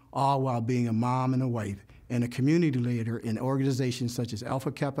Corporation, all while being a mom and a wife, and a community leader in organizations such as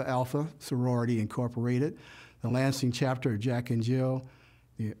Alpha Kappa Alpha Sorority Incorporated, the Lansing chapter of Jack and Jill,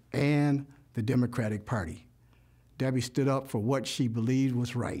 and the Democratic Party. Debbie stood up for what she believed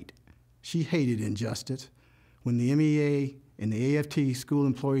was right. She hated injustice. When the MEA and the AFT School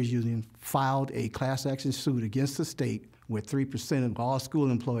Employees Union filed a class action suit against the state where 3% of all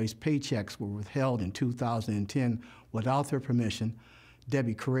school employees' paychecks were withheld in 2010 without their permission,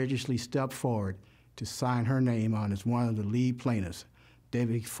 Debbie courageously stepped forward to sign her name on as one of the lead plaintiffs.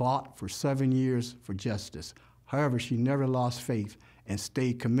 Debbie fought for 7 years for justice. However, she never lost faith and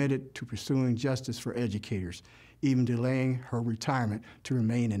stayed committed to pursuing justice for educators, even delaying her retirement to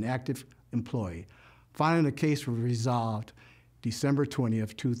remain an active employee. Finally, the case was resolved December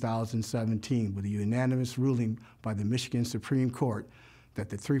 20th, 2017, with a unanimous ruling by the Michigan Supreme Court that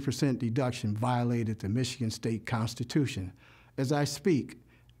the 3% deduction violated the Michigan State Constitution. As I speak,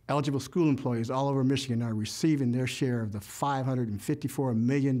 eligible school employees all over Michigan are receiving their share of the $554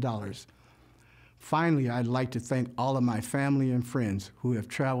 million. Finally, I'd like to thank all of my family and friends who have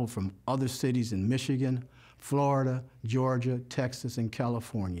traveled from other cities in Michigan, Florida, Georgia, Texas, and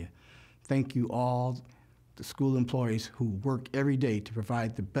California. Thank you all, the school employees who work every day to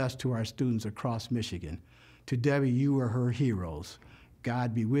provide the best to our students across Michigan. To Debbie, you are her heroes.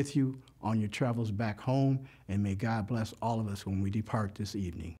 God be with you on your travels back home, and may God bless all of us when we depart this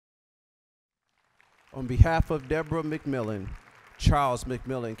evening. On behalf of Deborah McMillan, Charles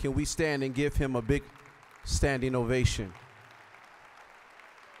McMillan, can we stand and give him a big standing ovation?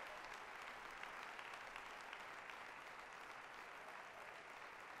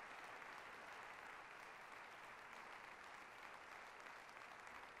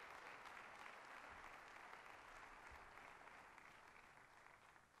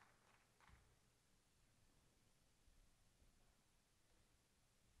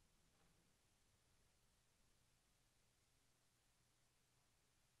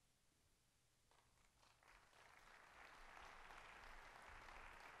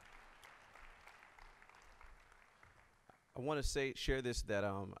 I want to share this, that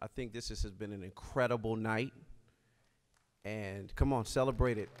I think this has been an incredible night, and come on,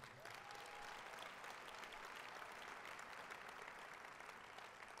 celebrate it.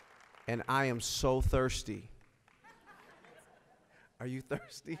 And I am so thirsty. Are you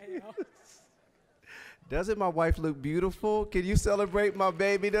thirsty? I know. Doesn't my wife look beautiful? Can you celebrate my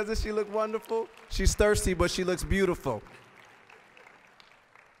baby? Doesn't she look wonderful? She's thirsty, but she looks beautiful.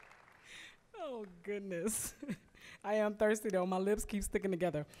 Oh, goodness. I am thirsty, though. My lips keep sticking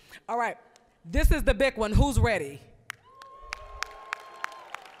together. All right. This is the big one. Who's ready?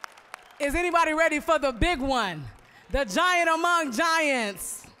 Is anybody ready for the big one? The giant among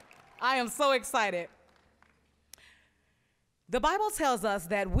giants. I am so excited. The Bible tells us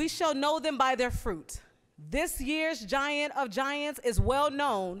that we shall know them by their fruit. This year's Giant of Giants is well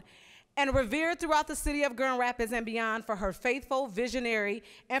known and revered throughout the city of Grand Rapids and beyond for her faithful, visionary,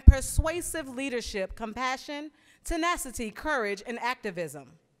 and persuasive leadership, compassion, tenacity, courage, and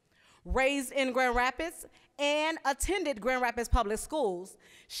activism. Raised in Grand Rapids and attended Grand Rapids Public Schools,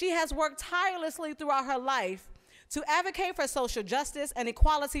 she has worked tirelessly throughout her life to advocate for social justice and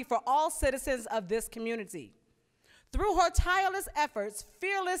equality for all citizens of this community. Through her tireless efforts,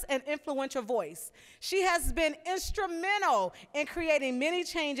 fearless and influential voice, she has been instrumental in creating many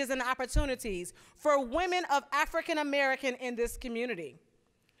changes and opportunities for women of African American in this community.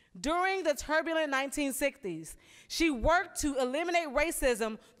 During the turbulent 1960s, she worked to eliminate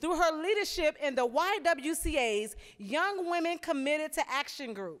racism through her leadership in the YWCA's Young Women Committed to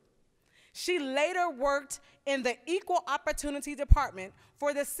Action group. She later worked in the Equal Opportunity Department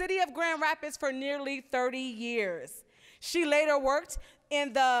for the city of Grand Rapids for nearly 30 years. She later worked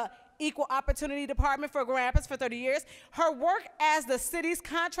in the Equal Opportunity Department for Grand Rapids for 30 years. Her work as the city's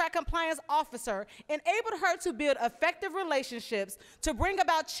contract compliance officer enabled her to build effective relationships to bring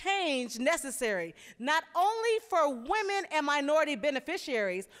about change necessary, not only for women and minority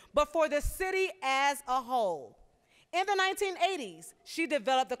beneficiaries, but for the city as a whole. In the 1980s, she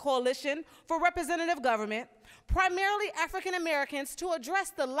developed a coalition for representative government, primarily African Americans, to address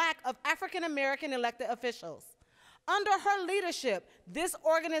the lack of African American elected officials. Under her leadership, this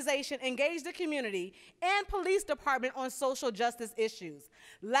organization engaged the community and police department on social justice issues,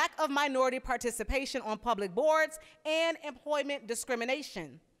 lack of minority participation on public boards, and employment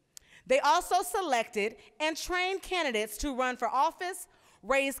discrimination. They also selected and trained candidates to run for office,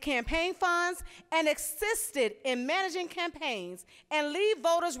 raised campaign funds, and assisted in managing campaigns and lead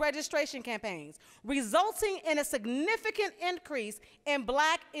voters registration campaigns, resulting in a significant increase in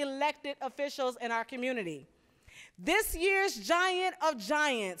Black elected officials in our community. This year's Giant of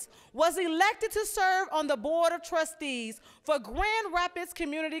Giants was elected to serve on the Board of Trustees for Grand Rapids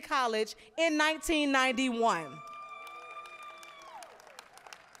Community College in 1991.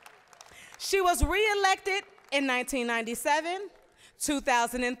 She was re-elected in 1997,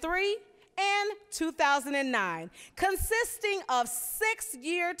 2003, and 2009, consisting of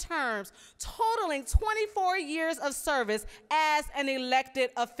 6-year terms, totaling 24 years of service as an elected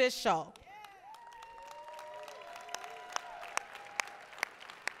official.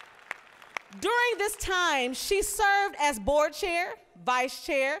 During this time, she served as board chair, vice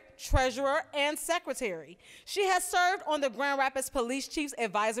chair, treasurer, and secretary. She has served on the Grand Rapids Police Chiefs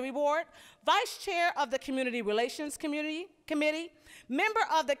Advisory Board, vice chair of the Community Relations Committee, member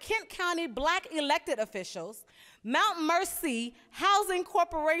of the Kent County Black elected officials, Mount Mercy Housing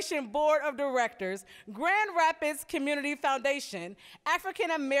Corporation Board of Directors, Grand Rapids Community Foundation,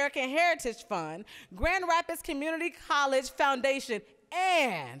 African American Heritage Fund, Grand Rapids Community College Foundation,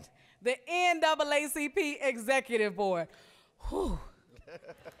 and the NAACP Executive Board. Whew.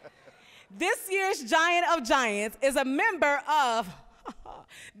 This year's Giant of Giants is a member of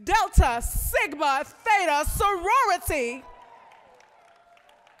Delta Sigma Theta sorority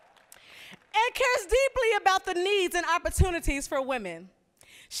and cares deeply about the needs and opportunities for women.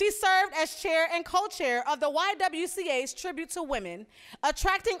 She served as chair and co-chair of the YWCA's Tribute to Women,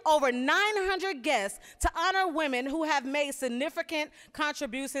 attracting over 900 guests to honor women who have made significant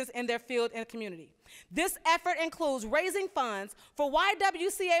contributions in their field and community. This effort includes raising funds for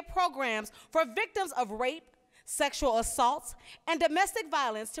YWCA programs for victims of rape, sexual assaults, and domestic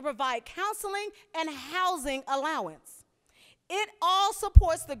violence to provide counseling and housing allowance. It all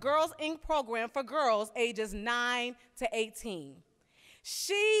supports the Girls Inc. program for girls ages 9 to 18.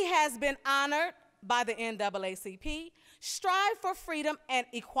 She has been honored by the NAACP, Strive for Freedom and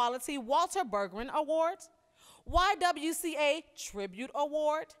Equality Walter Bergman Award, YWCA Tribute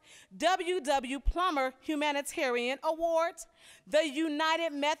Award, W.W. Plummer Humanitarian Award, the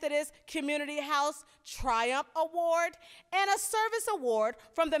United Methodist Community House Triumph Award, and a Service Award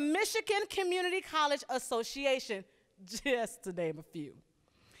from the Michigan Community College Association, just to name a few.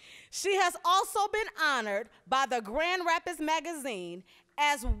 She has also been honored by the Grand Rapids Magazine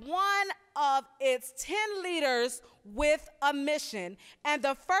as one of its 10 leaders with a mission and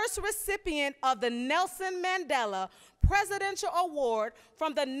the first recipient of the Nelson Mandela Presidential Award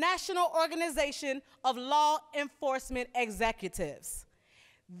from the National Organization of Law Enforcement Executives.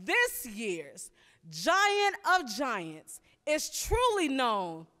 This year's Giant of Giants is truly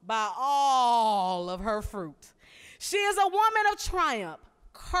known by all of her fruit. She is a woman of triumph,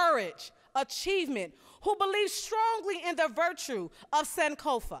 courage, achievement, who believes strongly in the virtue of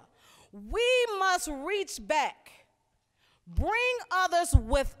Sankofa. We must reach back, bring others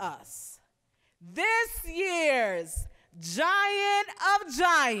with us. This year's giant of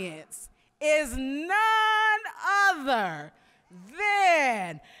giants is none other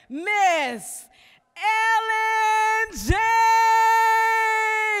than Miss Ellen James.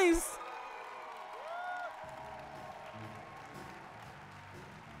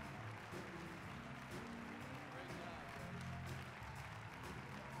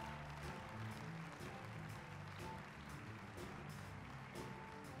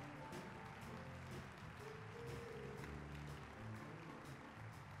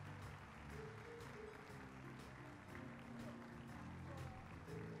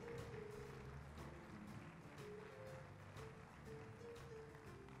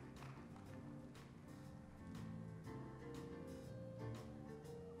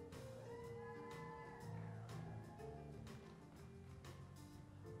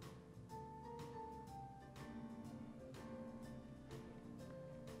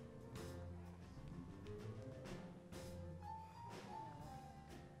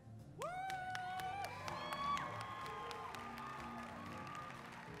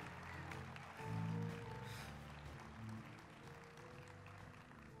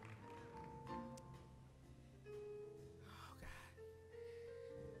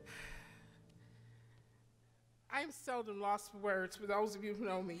 I'm seldom lost for words. For those of you who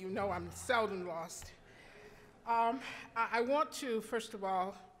know me, you know I'm seldom lost. I want to, first of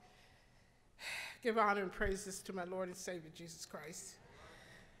all, give honor and praises to my Lord and Savior, Jesus Christ,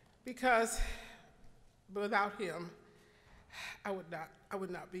 because without him, I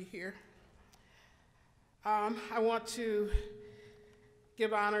would not be here. I want to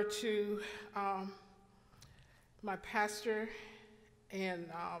give honor to my pastor and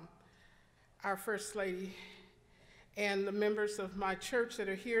our First Lady, and the members of my church that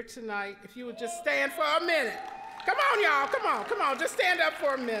are here tonight. If you would just stand for a minute. Come on, y'all, come on, just stand up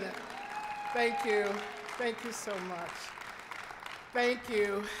for a minute. Thank you so much. Thank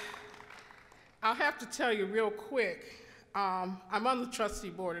you. I'll have to tell you real quick, I'm on the trustee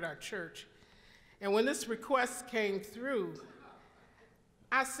board at our church, and when this request came through,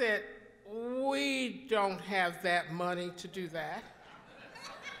 I said, we don't have that money to do that.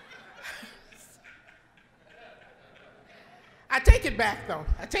 I take it back, though.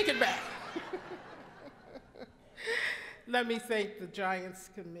 I take it back. Let me thank the Giants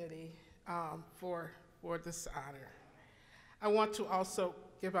Committee for this honor. I want to also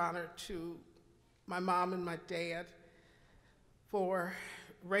give honor to my mom and my dad for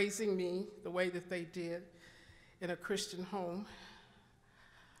raising me the way that they did in a Christian home.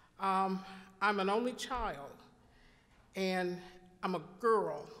 I'm an only child, and I'm a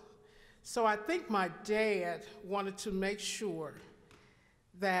girl. So I think my dad wanted to make sure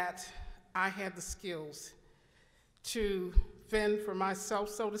that I had the skills to fend for myself,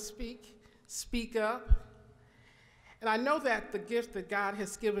 so to speak up. And I know that the gift that God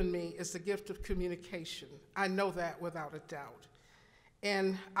has given me is the gift of communication. I know that without a doubt.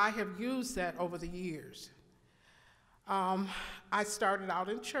 And I have used that over the years. I started out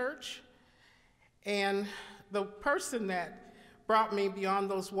in church, and the person that brought me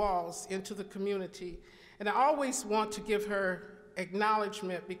beyond those walls into the community. And I always want to give her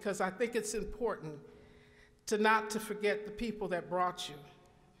acknowledgement because I think it's important to not to forget the people that brought you.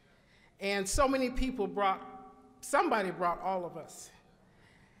 And so many people somebody brought all of us.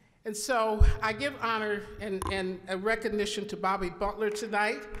 And so I give honor and a recognition to Bobby Butler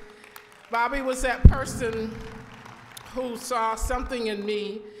tonight. Bobby was that person who saw something in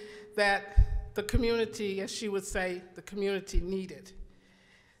me that the community, as she would say, the community needed.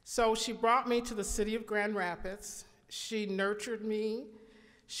 So she brought me to the city of Grand Rapids. She nurtured me.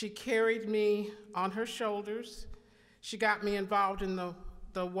 She carried me on her shoulders. She got me involved in the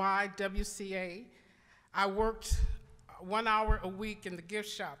YWCA. I worked 1 hour a week in the gift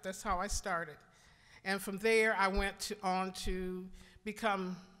shop. That's how I started. And from there, I went on to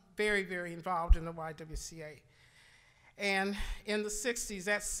become very, very involved in the YWCA. And in the 60s,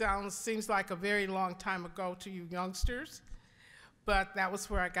 that seems like a very long time ago to you youngsters, but that was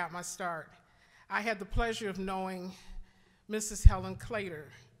where I got my start. I had the pleasure of knowing Mrs. Helen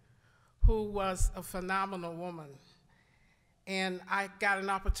Clater, who was a phenomenal woman. And I got an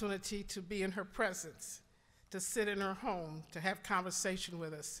opportunity to be in her presence, to sit in her home, to have conversation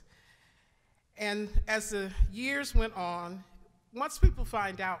with us. And as the years went on, once people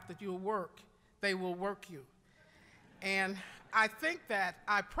find out that you'll work, they will work you. And I think that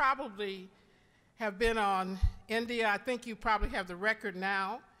I probably have been on India. I think you probably have the record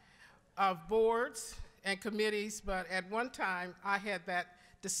now of boards and committees, but at one time I had that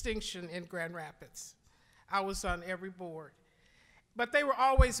distinction in Grand Rapids. I was on every board. But they were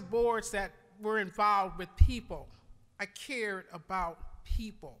always boards that were involved with people. I cared about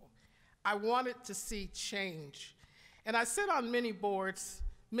people. I wanted to see change. And I sit on many boards,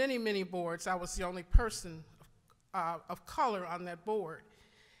 many boards. I was the only person of color on that board.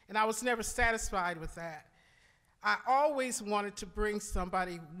 And I was never satisfied with that. I always wanted to bring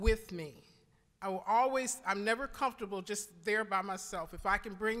somebody with me. I'm never comfortable just there by myself. If I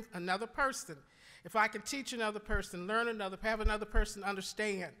can bring another person, if I can teach another person, have another person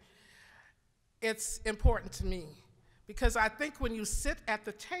understand, it's important to me. Because I think when you sit at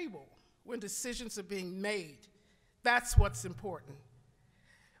the table, when decisions are being made, that's what's important.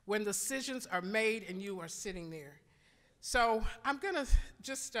 When decisions are made and you are sitting there. So I'm gonna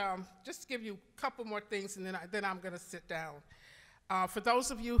just give you a couple more things and then I'm gonna sit down. For those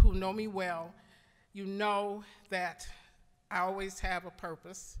of you who know me well, you know that I always have a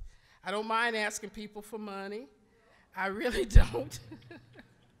purpose. I don't mind asking people for money. I really don't.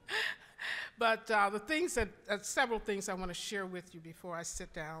 But several things I want to share with you before I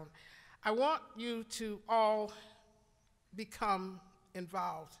sit down. I want you to all become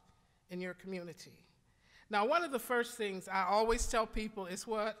involved in your community. Now, one of the first things I always tell people is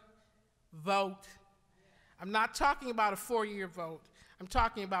what? Vote. I'm not talking about a 4-year vote. I'm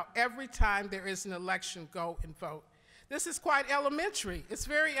talking about every time there is an election, go and vote. This is quite elementary. It's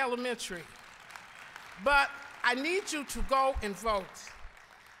very elementary. But I need you to go and vote.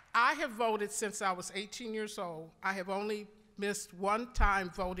 I have voted since I was 18 years old. I have only missed one time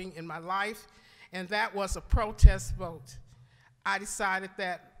voting in my life, and that was a protest vote. I decided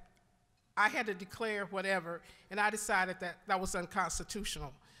that I had to declare whatever, and I decided that that was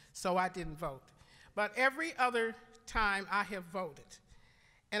unconstitutional, so I didn't vote. But every other time I have voted,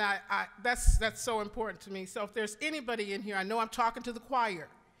 and that's so important to me. So if there's anybody in here, I know I'm talking to the choir,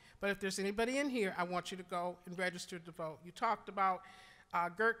 but if there's anybody in here, I want you to go and register to vote. You talked about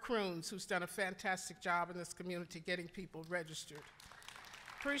Gert Kroons, who's done a fantastic job in this community getting people registered.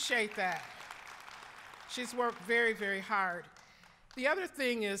 Appreciate that. She's worked very hard. The other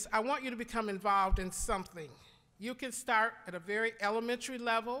thing is, I want you to become involved in something. You can start at a very elementary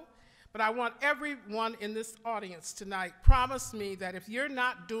level, but I want everyone in this audience tonight, promise me that if you're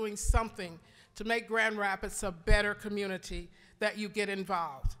not doing something to make Grand Rapids a better community, that you get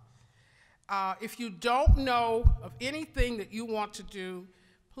involved. If you don't know of anything that you want to do,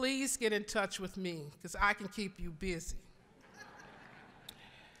 please get in touch with me, because I can keep you busy.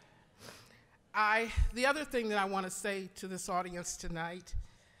 The other thing that I want to say to this audience tonight,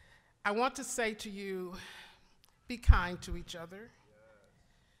 I want to say to you, be kind to each other.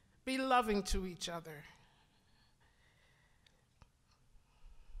 Be loving to each other.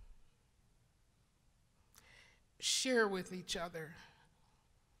 Share with each other.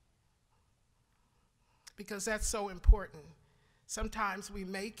 Because that's so important. Sometimes we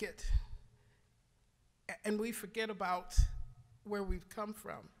make it and we forget about where we've come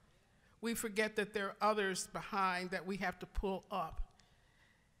from. We forget that there are others behind that we have to pull up.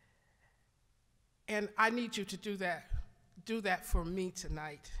 And I need you to do that for me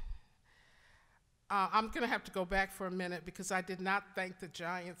tonight. I'm gonna have to go back for a minute because I did not thank the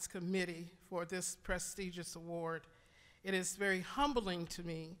Giants Committee for this prestigious award. It is very humbling to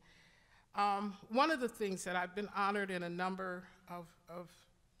me. One of the things that I've been honored in a number of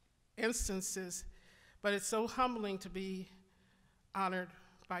instances, but it's so humbling to be honored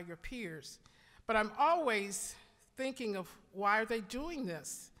by your peers. But I'm always thinking of, why are they doing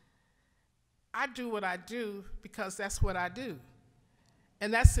this? I do what I do because that's what I do.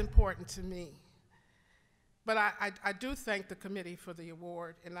 And that's important to me. But I do thank the committee for the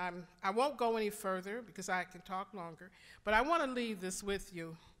award, and I won't go any further because I can talk longer, but I want to leave this with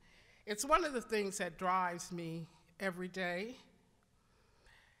you. It's one of the things that drives me every day.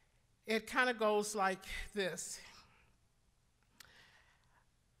 It kind of goes like this.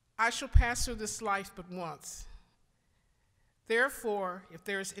 I shall pass through this life but once. Therefore, if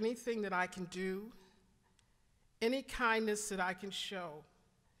there is anything that I can do, any kindness that I can show,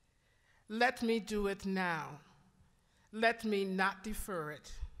 let me do it now. Let me not defer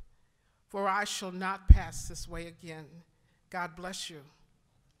it, for I shall not pass this way again. God bless you.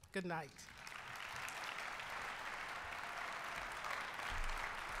 Good night.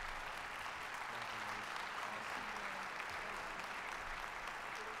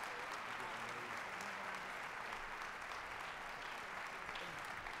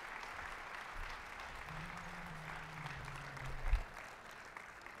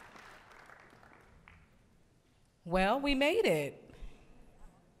 Well, we made it.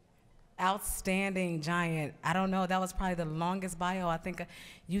 Outstanding Giant. I don't know, that was probably the longest bio. I think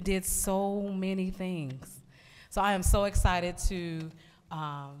you did so many things. So I am so excited to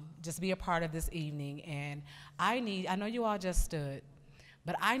just be a part of this evening. And I know you all just stood,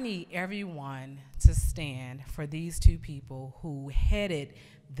 but I need everyone to stand for these two people who headed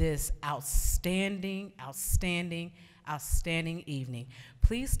this outstanding, outstanding, outstanding evening.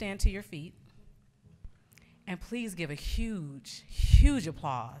 Please stand to your feet, and please give a huge, huge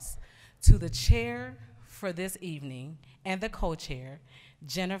applause to the chair for this evening and the co-chair,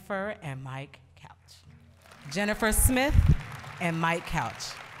 Jennifer and Mike Couch. Jennifer Smith and Mike Couch.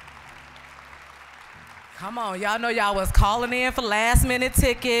 Come on, y'all know y'all was calling in for last minute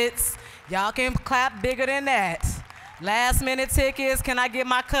tickets. Y'all can clap bigger than that. Last minute tickets, can I get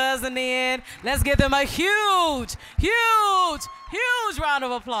my cousin in? Let's give them a huge, huge, huge round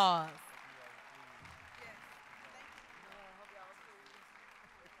of applause.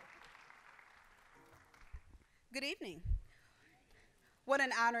 Good evening. What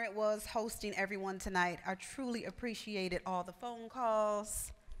an honor it was hosting everyone tonight. I truly appreciated all the phone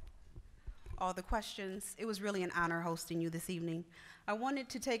calls, all the questions. It was really an honor hosting you this evening. I wanted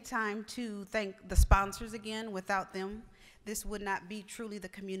to take time to thank the sponsors again. Without them, this would not be truly the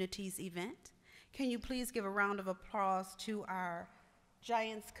community's event. Can you please give a round of applause to our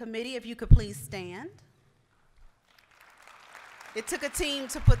Giants committee, if you could please stand. It took a team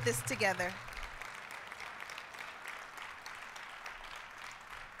to put this together.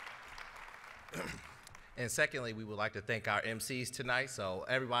 And secondly, we would like to thank our MCs tonight. So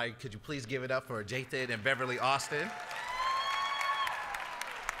everybody, could you please give it up for Jathan and Beverly Austin?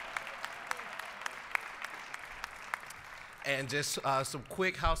 And just some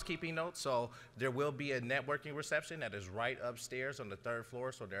quick housekeeping notes. So there will be a networking reception that is right upstairs on the 3rd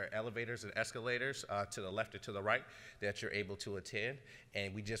floor. So there are elevators and escalators to the left and to the right that you're able to attend.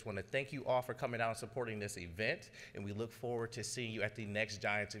 And we just want to thank you all for coming out and supporting this event. And we look forward to seeing you at the next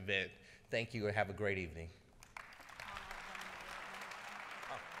Giants event. Thank you and have a great evening.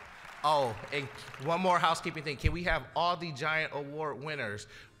 Oh, and one more housekeeping thing. Can we have all the Giant Award winners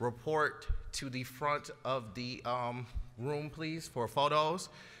report to the front of the room, please, for photos?